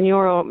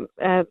 €1,000,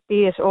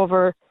 be it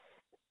over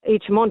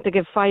each month to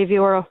give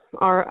 €5,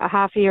 or a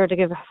half a year to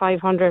give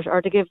 500,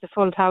 or to give the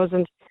full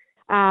 1,000,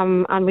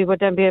 and we would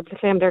then be able to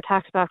claim their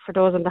tax back for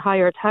those in the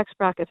higher tax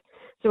bracket.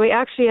 So we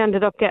actually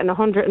ended up getting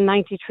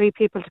 193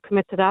 people to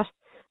commit to that,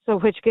 so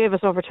which gave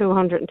us over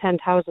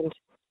 210,000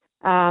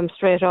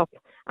 straight up.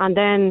 And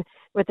then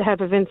with the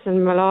help of Vincent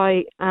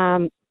Malloy,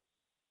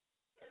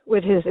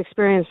 with his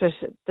experience with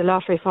the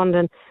lottery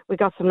funding, we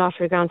got some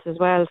lottery grants as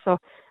well. So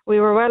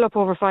we were well up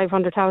over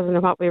 500,000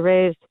 in what we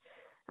raised,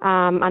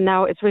 and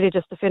now it's really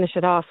just to finish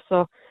it off.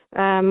 So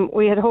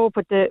we had hoped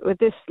with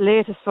this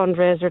latest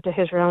fundraiser to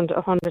hit around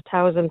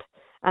 100,000,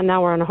 and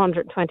now we're on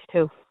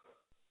 122.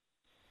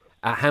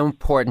 How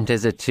important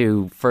is it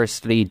to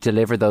firstly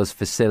deliver those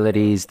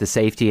facilities, the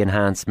safety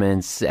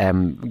enhancements,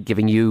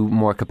 giving you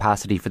more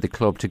capacity for the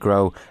club to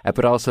grow,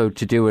 but also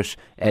to do it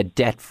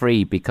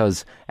debt-free,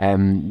 because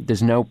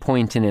there's no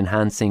point in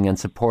enhancing and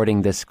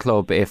supporting this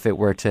club if it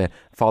were to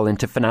fall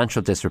into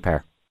financial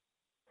disrepair?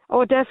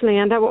 Oh, definitely,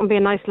 and that wouldn't be a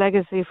nice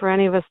legacy for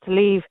any of us to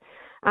leave.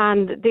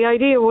 And the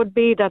idea would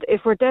be that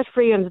if we're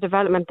debt-free in the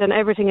development, then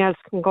everything else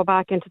can go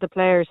back into the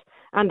players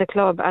and the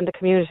club and the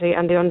community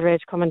and the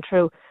underage coming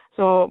through.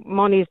 So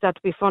monies that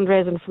will be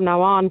fundraising from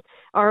now on.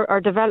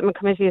 Our development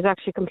committee is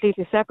actually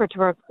completely separate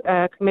to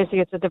our committee.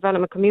 It's a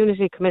development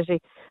community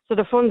committee. So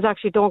the funds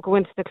actually don't go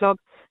into the club.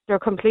 They're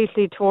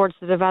completely towards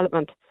the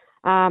development.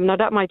 Now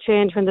that might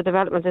change when the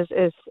development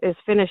is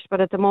finished,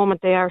 but at the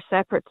moment they are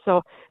separate.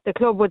 So the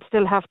club would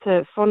still have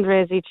to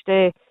fundraise each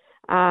day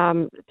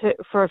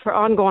for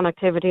ongoing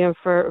activity, and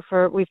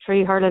we've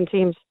 3 hurling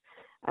teams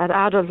at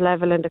adult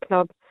level in the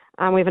club,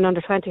 and we have an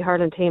under-20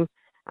 hurling team.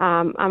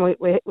 And we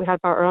help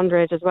our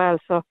underage as well.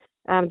 So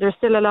there's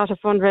still a lot of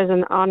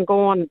fundraising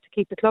ongoing to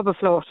keep the club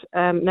afloat,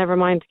 never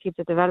mind to keep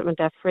the development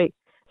debt free.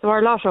 So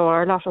our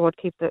lotto would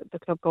keep the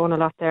club going a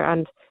lot there.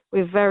 And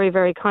we've very,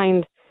 very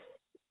kind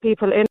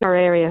people in our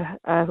area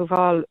who've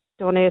all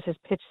donated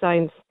pitch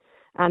signs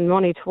and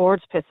money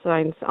towards pitch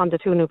signs on the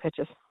 2 new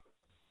pitches.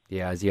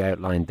 Yeah, as you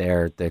outlined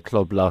there, the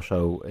club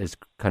lotto is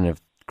kind of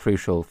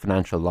crucial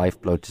financial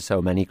lifeblood to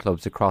so many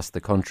clubs across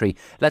the country.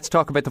 Let's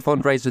talk about the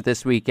fundraiser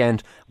this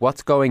weekend.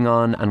 What's going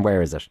on and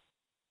where is it?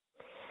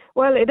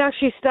 Well, it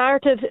actually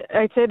started,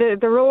 I'd say the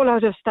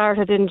rollout have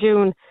started in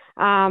June.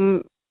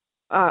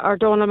 Our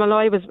Donald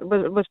Malloy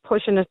was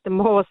pushing it the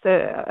most,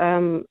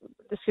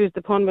 excuse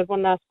the pun, with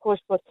one last push,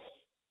 but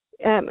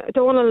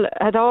Donald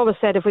had always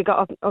said if we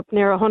got up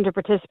near 100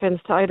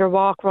 participants to either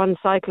walk, run,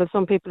 cycle,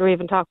 some people are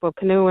even talking about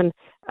canoeing,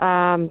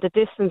 the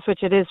distance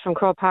which it is from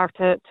Croke Park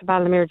to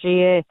Ballymere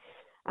GA.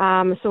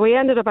 So we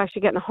ended up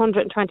actually getting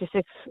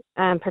 126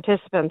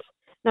 participants.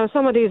 Now,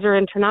 some of these are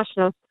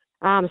international.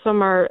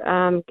 Some are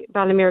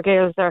Ballymere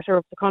Gaels that are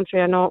up the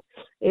country. I know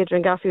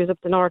Adrian Gaffey was up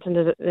the north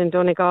in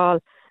Donegal.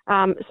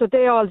 So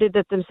they all did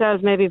it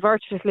themselves, maybe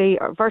virtually,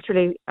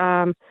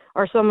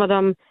 or some of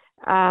them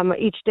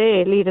each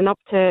day leading up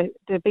to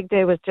the big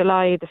day was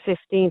July the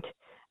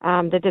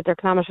 15th. They did their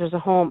kilometres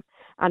at home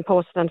and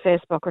posted on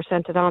Facebook or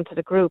sent it on to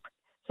the group.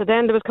 So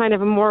then there was kind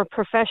of a more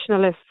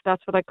professional, if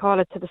that's what I call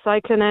it, to the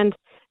cycling end.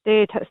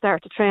 They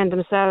started to train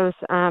themselves.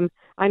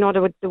 I know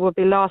there would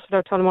be lost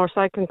without Tullamore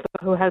Cycling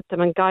Club who helped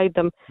them and guide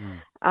them.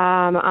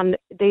 And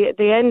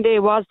the end day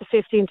was the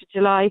 15th of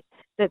July.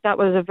 That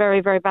was a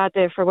very, very bad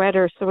day for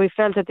weather. So we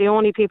felt that the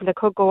only people that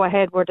could go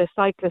ahead were the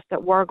cyclists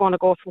that were going to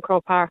go from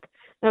Croke Park.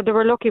 Now, they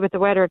were lucky with the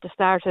weather at the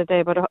start of the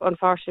day, but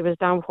unfortunately it was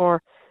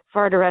downpour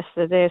for the rest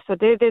of the day. So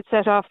they did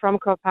set off from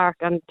Croke Park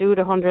and do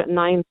the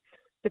 109,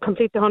 to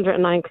complete the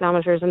 109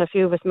 kilometres, and a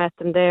few of us met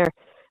them there.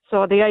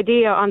 So the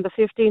idea on the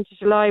 15th of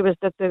July was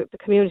that the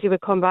community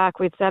would come back,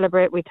 we'd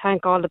celebrate, we'd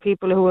thank all the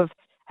people who have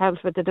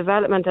helped with the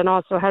development and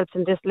also helped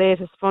in this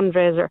latest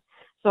fundraiser.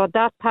 So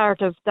that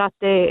part of that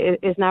day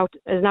is now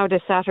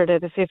this Saturday,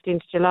 the 15th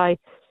of July.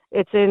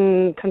 It's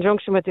in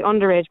conjunction with the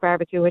underage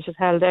barbecue, which is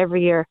held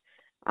every year.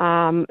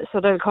 So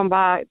they'll come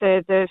back.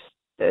 Those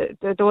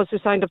who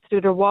signed up to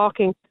do their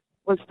walking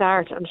will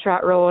start on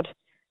Strat Road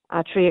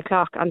at 3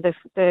 o'clock, and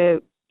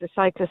the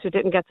cyclists who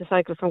didn't get to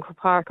cycle from Croke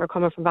Park are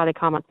coming from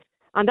Ballycommon.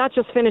 And that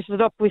just finishes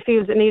it up. We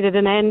feel it needed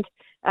an end.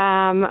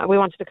 We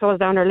wanted to close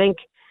down our link.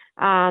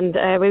 And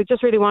we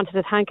just really wanted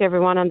to thank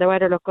everyone, and the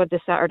weather looked good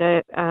this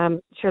Saturday.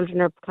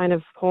 Children are kind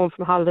of home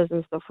from holidays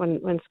and stuff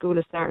when school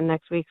is starting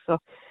next week. So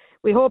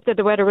we hope that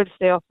the weather will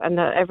stay up and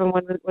that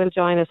everyone will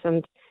join us.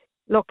 And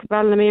look,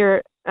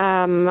 Ballymere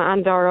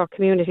and our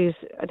communities,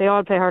 they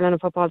all play hurling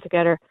and football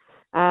together.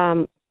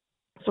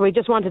 So we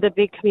just wanted a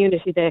big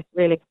community day,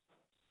 really.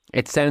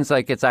 It sounds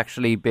like it's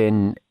actually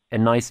been a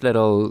nice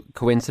little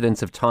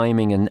coincidence of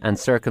timing and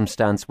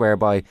circumstance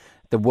whereby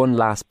the One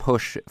Last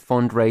Push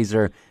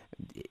fundraiser,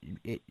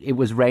 it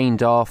was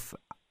rained off,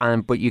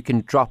 but you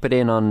can drop it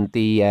in on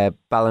the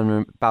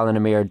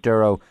Ballymere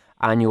Duro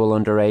annual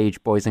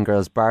underage boys and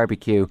girls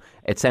barbecue.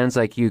 It sounds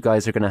like you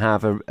guys are going to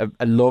have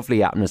a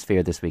lovely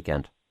atmosphere this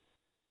weekend.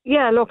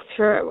 Yeah, look,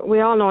 sure,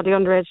 we all know the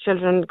underage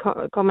children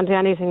coming to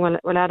anything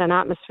will add an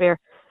atmosphere.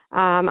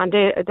 And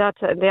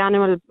the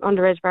annual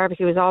underage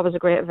barbecue is always a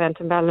great event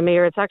in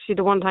Ballymere. It's actually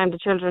the one time the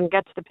children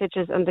get to the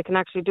pitches and they can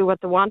actually do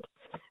what they want.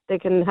 They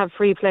can have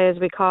free play, as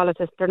we call it.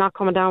 They're not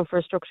coming down for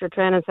a structured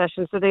training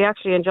session, so they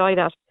actually enjoy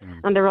that.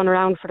 And they run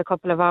around for a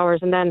couple of hours.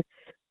 And then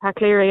Pat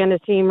Cleary and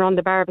his team run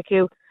the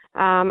barbecue.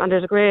 And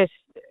there's a great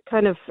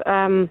kind of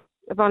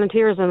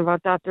volunteerism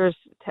about that. There's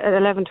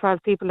 11, 12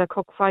 people that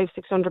cook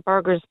 500-600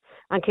 burgers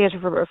and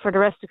cater for the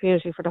rest of the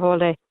community for the whole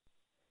day.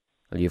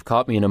 Well, you've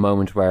caught me in a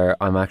moment where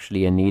I'm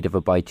actually in need of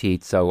a bite to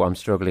eat, so I'm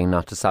struggling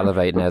not to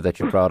salivate now that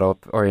you brought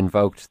up or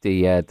invoked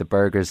the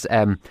burgers.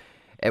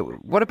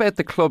 What about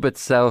the club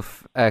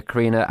itself,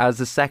 Karina? As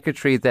a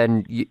secretary,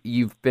 then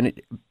you've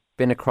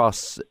been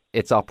across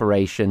its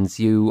operations.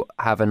 You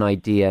have an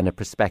idea and a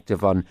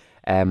perspective on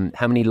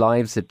how many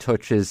lives it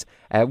touches.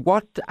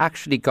 What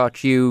actually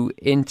got you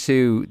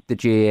into the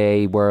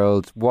GAA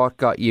world? What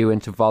got you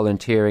into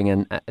volunteering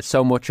and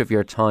so much of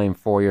your time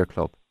for your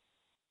club?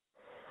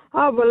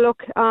 Oh, well,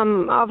 look,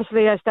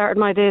 obviously I started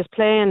my days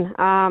playing.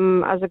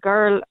 As a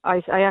girl, I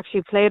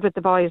actually played with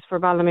the boys for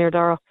Ballymere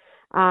Duro,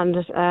 and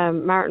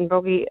Martin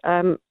Buggy,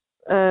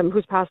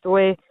 who's passed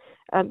away,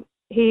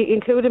 he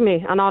included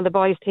me on all the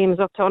boys' teams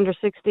up to under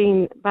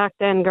 16. Back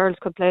then, girls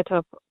could play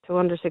to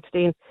under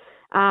 16.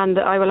 And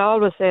I will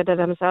always say that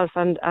himself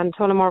and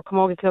Tullamore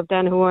Camogie Club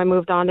then, who I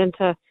moved on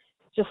into,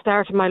 just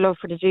started my love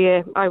for the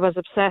GAA. I was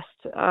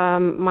obsessed.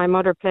 My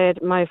mother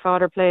played, my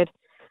father played,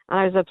 and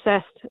I was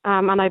obsessed.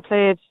 And I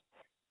played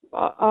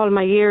all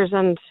my years,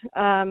 and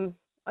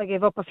I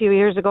gave up a few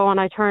years ago and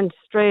I turned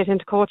straight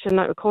into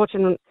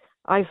coaching.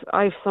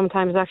 I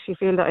sometimes actually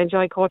feel that I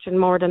enjoy coaching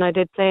more than I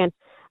did playing.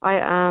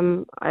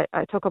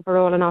 I took up a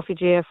role in Offaly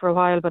GAA for a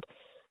while, but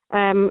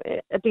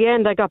at the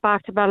end I got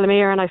back to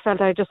Ballymere and I felt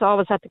I just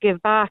always had to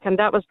give back, and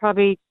that was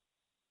probably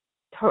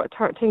I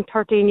think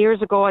 13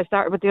 years ago. I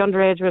started with the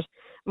underage with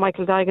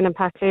Michael Digan and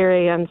Pat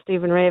Cleary and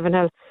Stephen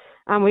Ravenhill,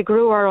 and we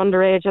grew our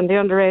underage, and the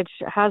underage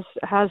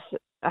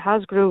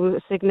has grew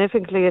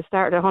significantly. It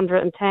started at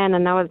 110,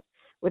 and now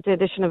with the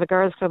addition of a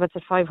girls' club, it's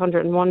at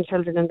 501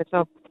 children in the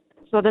club.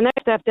 So the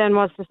next step then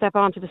was to step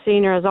on to the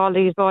senior, as all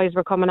these boys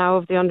were coming out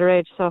of the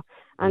underage. So,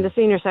 and the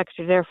senior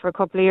secretary there for a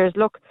couple of years.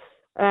 Look,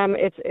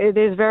 it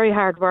is very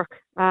hard work.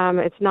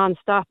 It's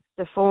non-stop.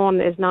 The phone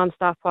is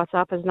non-stop.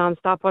 WhatsApp is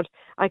non-stop. But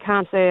I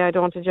can't say I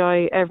don't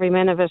enjoy every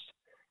minute of it.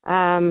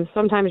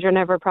 Sometimes you're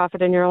never a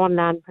prophet in your own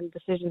land when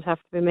decisions have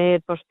to be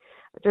made. But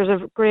there's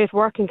a great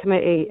working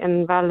committee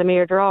in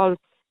Ballymere. They're all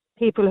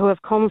people who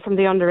have come from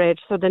the underage,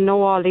 so they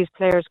know all these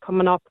players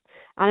coming up.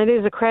 And it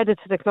is a credit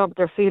to the club.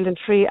 They're fielding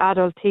 3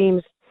 adult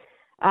teams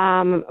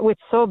with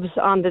subs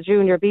on the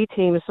junior B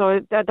team. So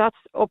that's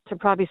up to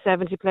probably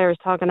 70 players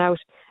talking out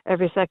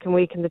every second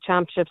week in the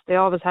championships. They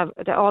also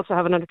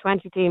have an under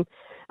 20 team,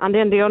 and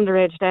then the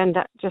underage then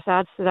that just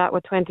adds to that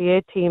with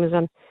 28 teams.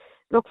 And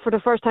look, for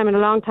the first time in a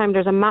long time,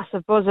 there's a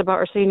massive buzz about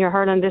our senior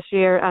hurling this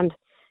year, and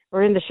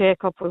we're in the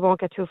shake-up. We won't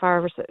get too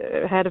far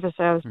ahead of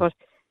ourselves, but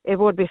it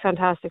would be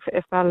fantastic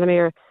if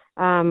Ballymere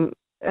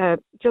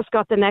just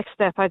got the next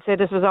step. I'd say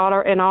this was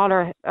in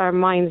all our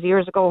minds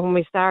years ago when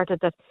we started,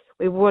 that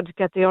we would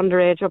get the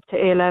underage up to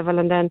A level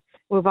and then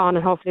move on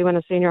and hopefully win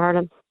a senior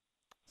hurling.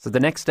 So the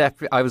next step,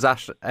 I was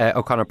at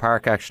O'Connor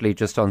Park actually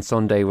just on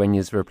Sunday when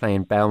you were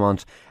playing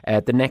Belmont.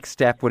 The next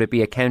step, would it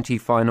be a county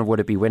final? Would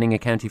it be winning a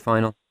county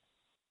final?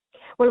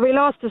 Well, we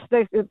lost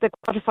the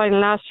quarter-final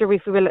last year. We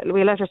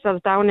let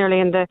ourselves down nearly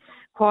in the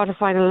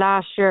quarter-final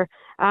last year.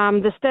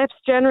 The steps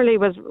generally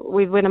was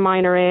we'd win a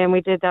minor A, and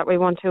we did that. We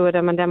won 2 of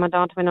them and then went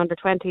on to win under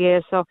 20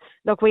 A. So,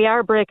 look, we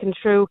are breaking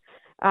through.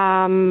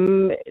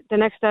 The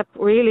next step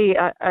really,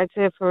 I'd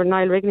say for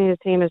Niall Rigney and his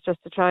team, is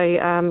just to try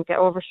get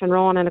over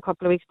Shannon in a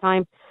couple of weeks'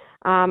 time.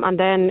 And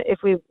then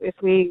if we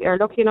are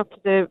lucky enough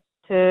to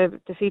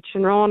defeat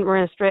Shannon,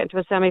 we're straight into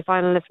a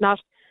semi-final. If not,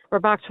 we're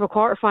back to a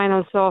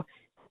quarter-final. So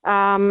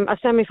a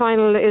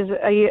semi-final is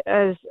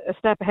a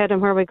step ahead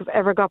of where we've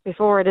ever got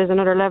before. It is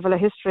another level of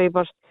history,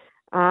 but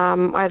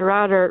I'd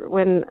rather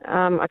win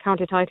a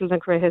county title than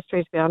create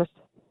history, to be honest.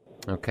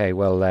 Okay,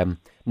 well,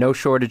 no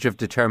shortage of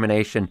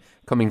determination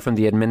coming from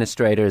the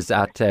administrators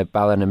at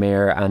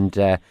Ballynamere, and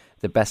the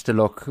best of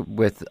luck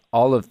with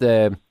all of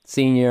the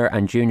senior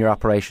and junior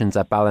operations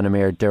at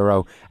Ballynamere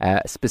Duro.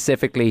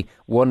 Specifically,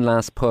 one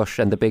last push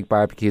and the big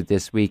barbecue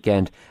this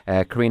weekend.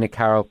 Karina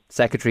Carroll,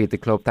 Secretary at the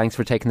club, thanks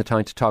for taking the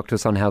time to talk to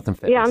us on health and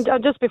fitness. Yeah,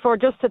 just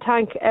to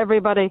thank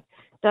everybody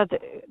that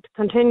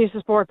continues to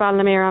support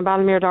Ballynamere and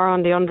Ballynamere Duro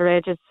on the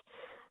underage. It's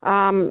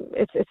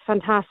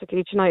fantastic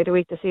each night of the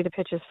week to see the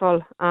pitches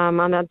full,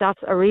 and that's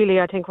really,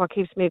 I think, what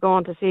keeps me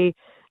going, to see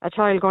a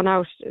child going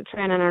out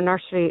training in a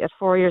nursery at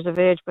 4 years of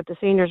age, but the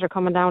seniors are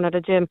coming down at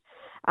a gym,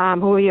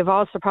 who we have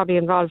also probably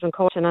involved in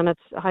coaching, and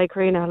it's hi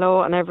Karina,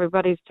 hello, and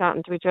everybody's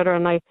chatting to each other.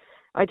 And I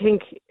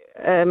think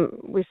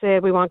we say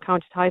we want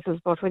county titles,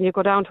 but when you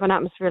go down to an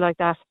atmosphere like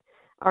that,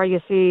 or you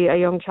see a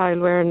young child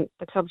wearing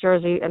the club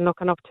jersey and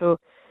looking up to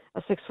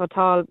a 6 foot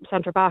tall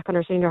centre back on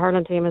our senior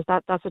hurling team,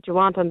 that's what you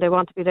want, and they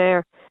want to be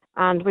there,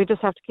 and we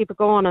just have to keep it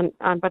going.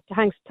 But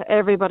thanks to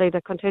everybody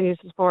that continues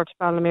to support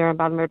Ballymere and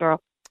Ballymere Duro.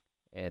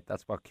 Yeah,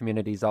 that's what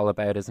community is all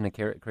about, isn't it,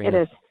 Karina?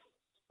 It is.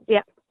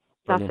 Yeah,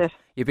 brilliant. That's it.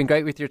 You've been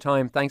great with your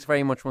time. Thanks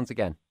very much once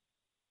again.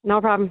 No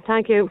problem.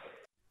 Thank you.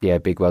 Yeah,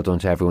 big well done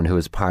to everyone who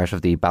is part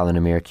of the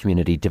Ballynamere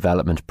Community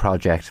Development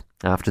Project.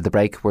 After the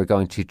break, we're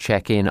going to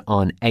check in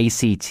on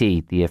ACT,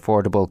 the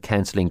Affordable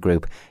Counselling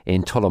Group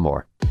in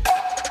Tullamore.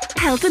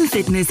 Health and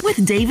Fitness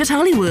with David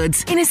Hollywood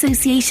in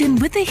association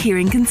with the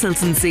Hearing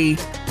Consultancy.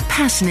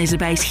 Passionate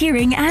about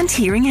hearing and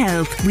hearing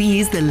health, we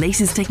use the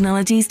latest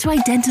technologies to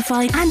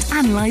identify and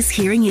analyse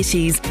hearing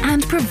issues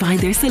and provide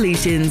their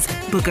solutions.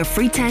 Book a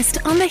free test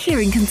on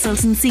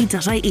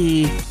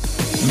thehearingconsultancy.ie.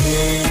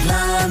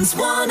 Midlands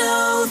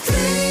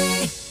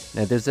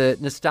 103. Now, there's a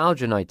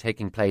nostalgia night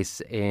taking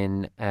place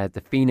in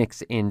the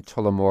Phoenix in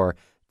Tullamore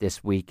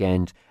this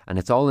weekend, and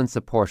it's all in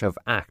support of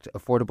ACT,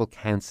 Affordable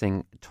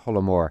Counselling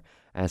Tullamore.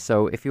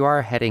 So if you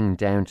are heading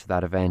down to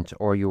that event,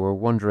 or you were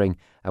wondering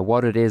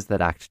what it is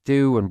that ACT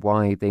do and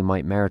why they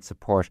might merit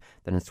support,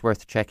 then it's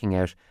worth checking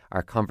out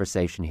our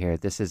conversation here.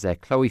 This is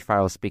Chloe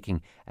Farrell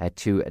speaking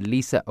to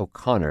Lisa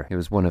O'Connor, who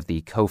is one of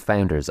the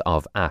co-founders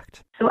of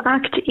ACT. So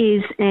ACT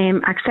is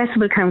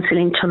Accessible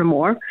Counselling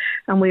Tullamore,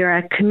 and we are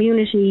a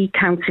community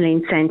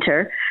counselling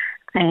centre.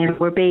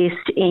 We're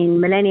based in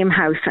Millennium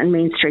House and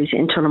Main Street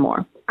in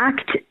Tullamore.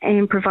 ACT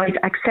provides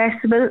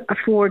accessible,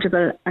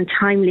 affordable and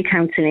timely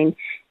counselling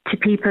to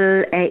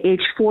people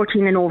aged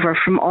 14 and over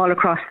from all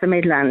across the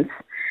Midlands.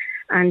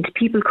 And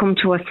people come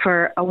to us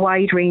for a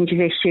wide range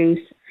of issues,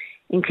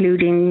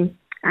 including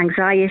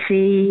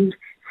anxiety,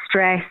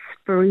 stress,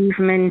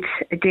 bereavement,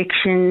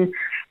 addiction,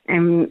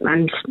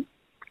 and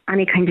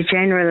any kind of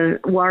general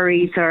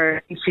worries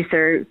or issues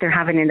they're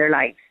having in their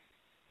lives.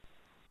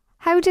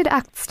 How did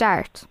ACT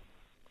start?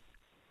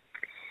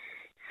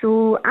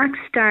 So ACT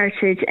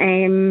started,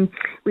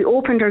 we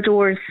opened our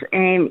doors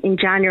in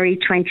January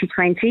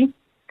 2020.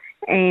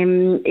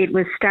 It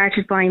was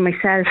started by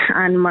myself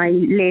and my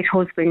late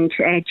husband,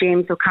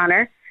 James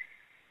O'Connor.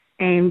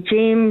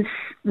 James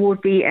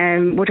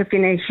would have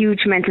been a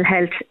huge mental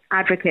health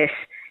advocate.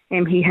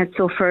 He had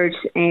suffered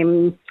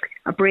a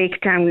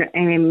breakdown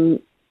in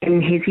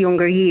his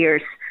younger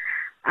years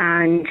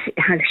and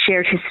had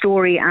shared his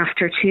story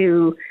after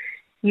 2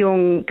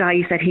 young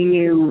guys that he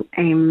knew,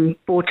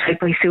 both died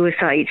by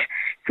suicide.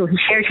 So he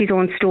shared his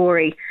own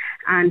story.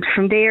 And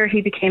from there,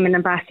 he became an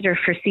ambassador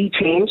for See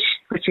Change,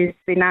 which is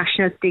the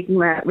National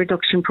Stigma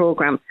Reduction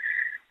Programme.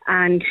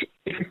 And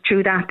it was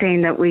through that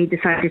then that we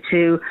decided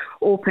to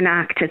open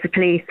ACT as a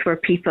place where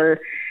people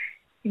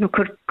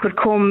could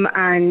come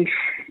and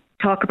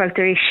talk about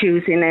their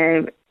issues in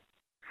a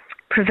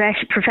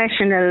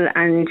professional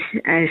and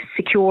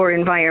secure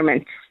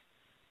environment.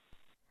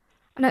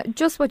 And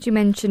just what you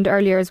mentioned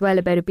earlier as well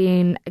about it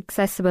being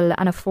accessible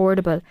and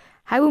affordable,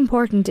 how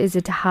important is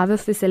it to have a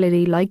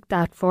facility like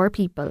that for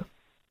people?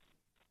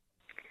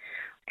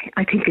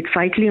 I think it's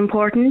vitally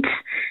important.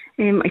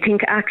 I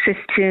think access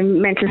to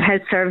mental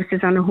health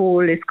services on a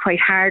whole is quite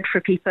hard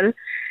for people,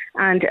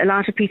 and a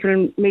lot of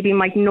people maybe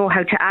mightn't know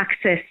how to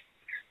access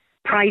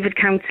private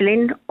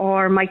counselling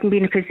or mightn't be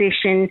in a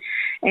position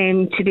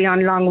to be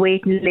on long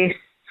waiting lists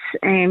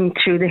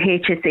through the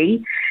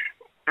HSE.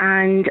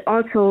 And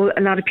also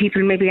a lot of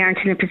people maybe aren't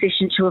in a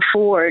position to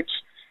afford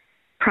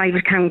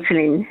private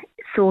counselling.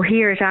 So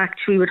here at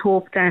ACT we would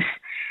hope that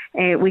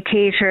we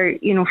cater,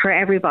 for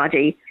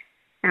everybody,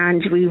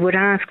 and we would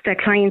ask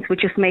that clients would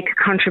just make a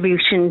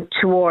contribution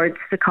towards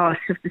the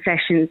cost of the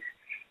sessions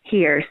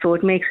here, so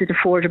it makes it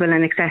affordable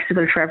and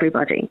accessible for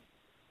everybody.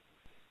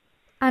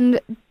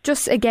 And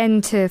just again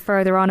to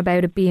further on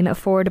about it being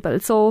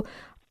affordable, so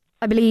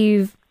I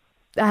believe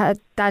that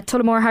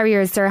Tullamore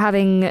Harriers are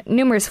having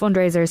numerous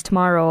fundraisers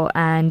tomorrow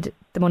and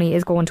the money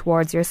is going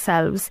towards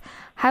yourselves.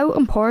 How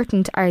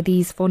important are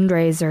these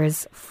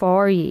fundraisers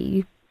for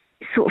you?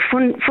 So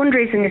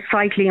fundraising is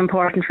vitally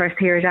important for us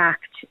here at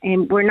ACT.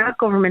 We're not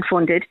government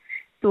funded,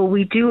 so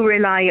we do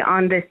rely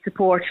on the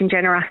support and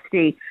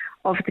generosity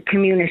of the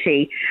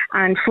community.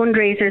 And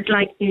fundraisers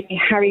like the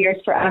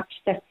Harriers for ACT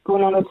that's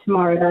going on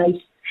tomorrow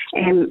night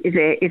is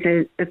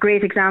a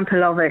great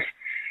example of it.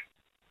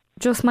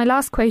 Just my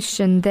last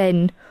question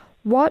then,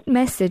 what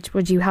message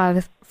would you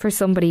have for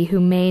somebody who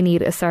may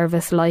need a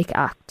service like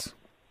ACT?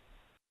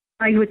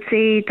 I would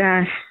say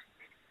that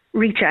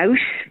reach out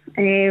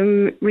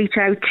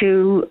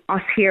to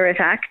us here at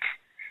ACT.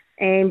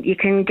 You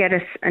can get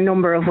us a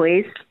number of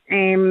ways.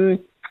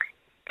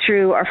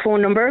 Through our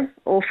phone number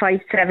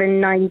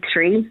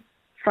 05793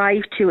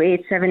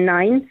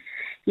 52879.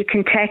 You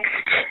can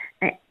text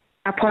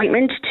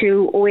appointment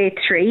to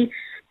 083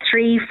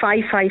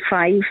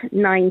 3555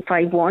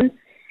 951.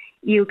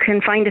 You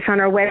can find us on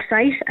our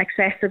website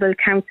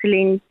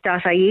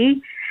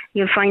accessiblecounselling.ie.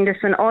 You'll find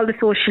us on all the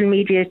social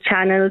media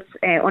channels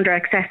under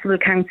Accessible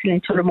Counselling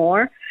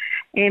Tullamore.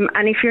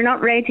 And if you're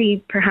not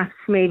ready perhaps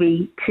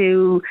maybe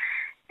to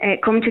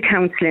come to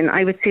counselling,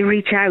 I would say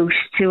reach out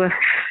to a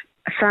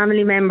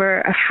family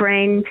member, a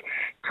friend,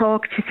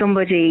 talk to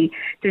somebody.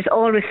 There's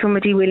always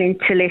somebody willing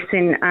to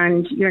listen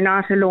and you're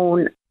not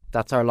alone.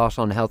 That's our lot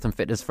on health and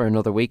fitness for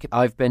another week.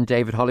 I've been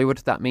David Hollywood.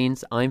 That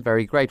means I'm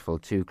very grateful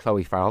to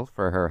Chloe Farrell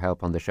for her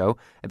help on the show.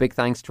 A big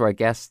thanks to our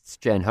guests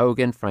Jen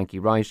Hogan, Frankie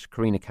Wright,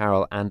 Karina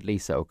Carroll and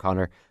Lisa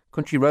O'Connor.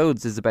 Country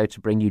Roads is about to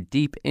bring you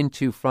deep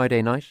into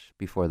Friday night.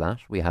 Before that,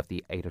 we have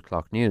the 8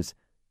 o'clock news.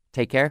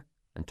 Take care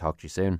and talk to you soon.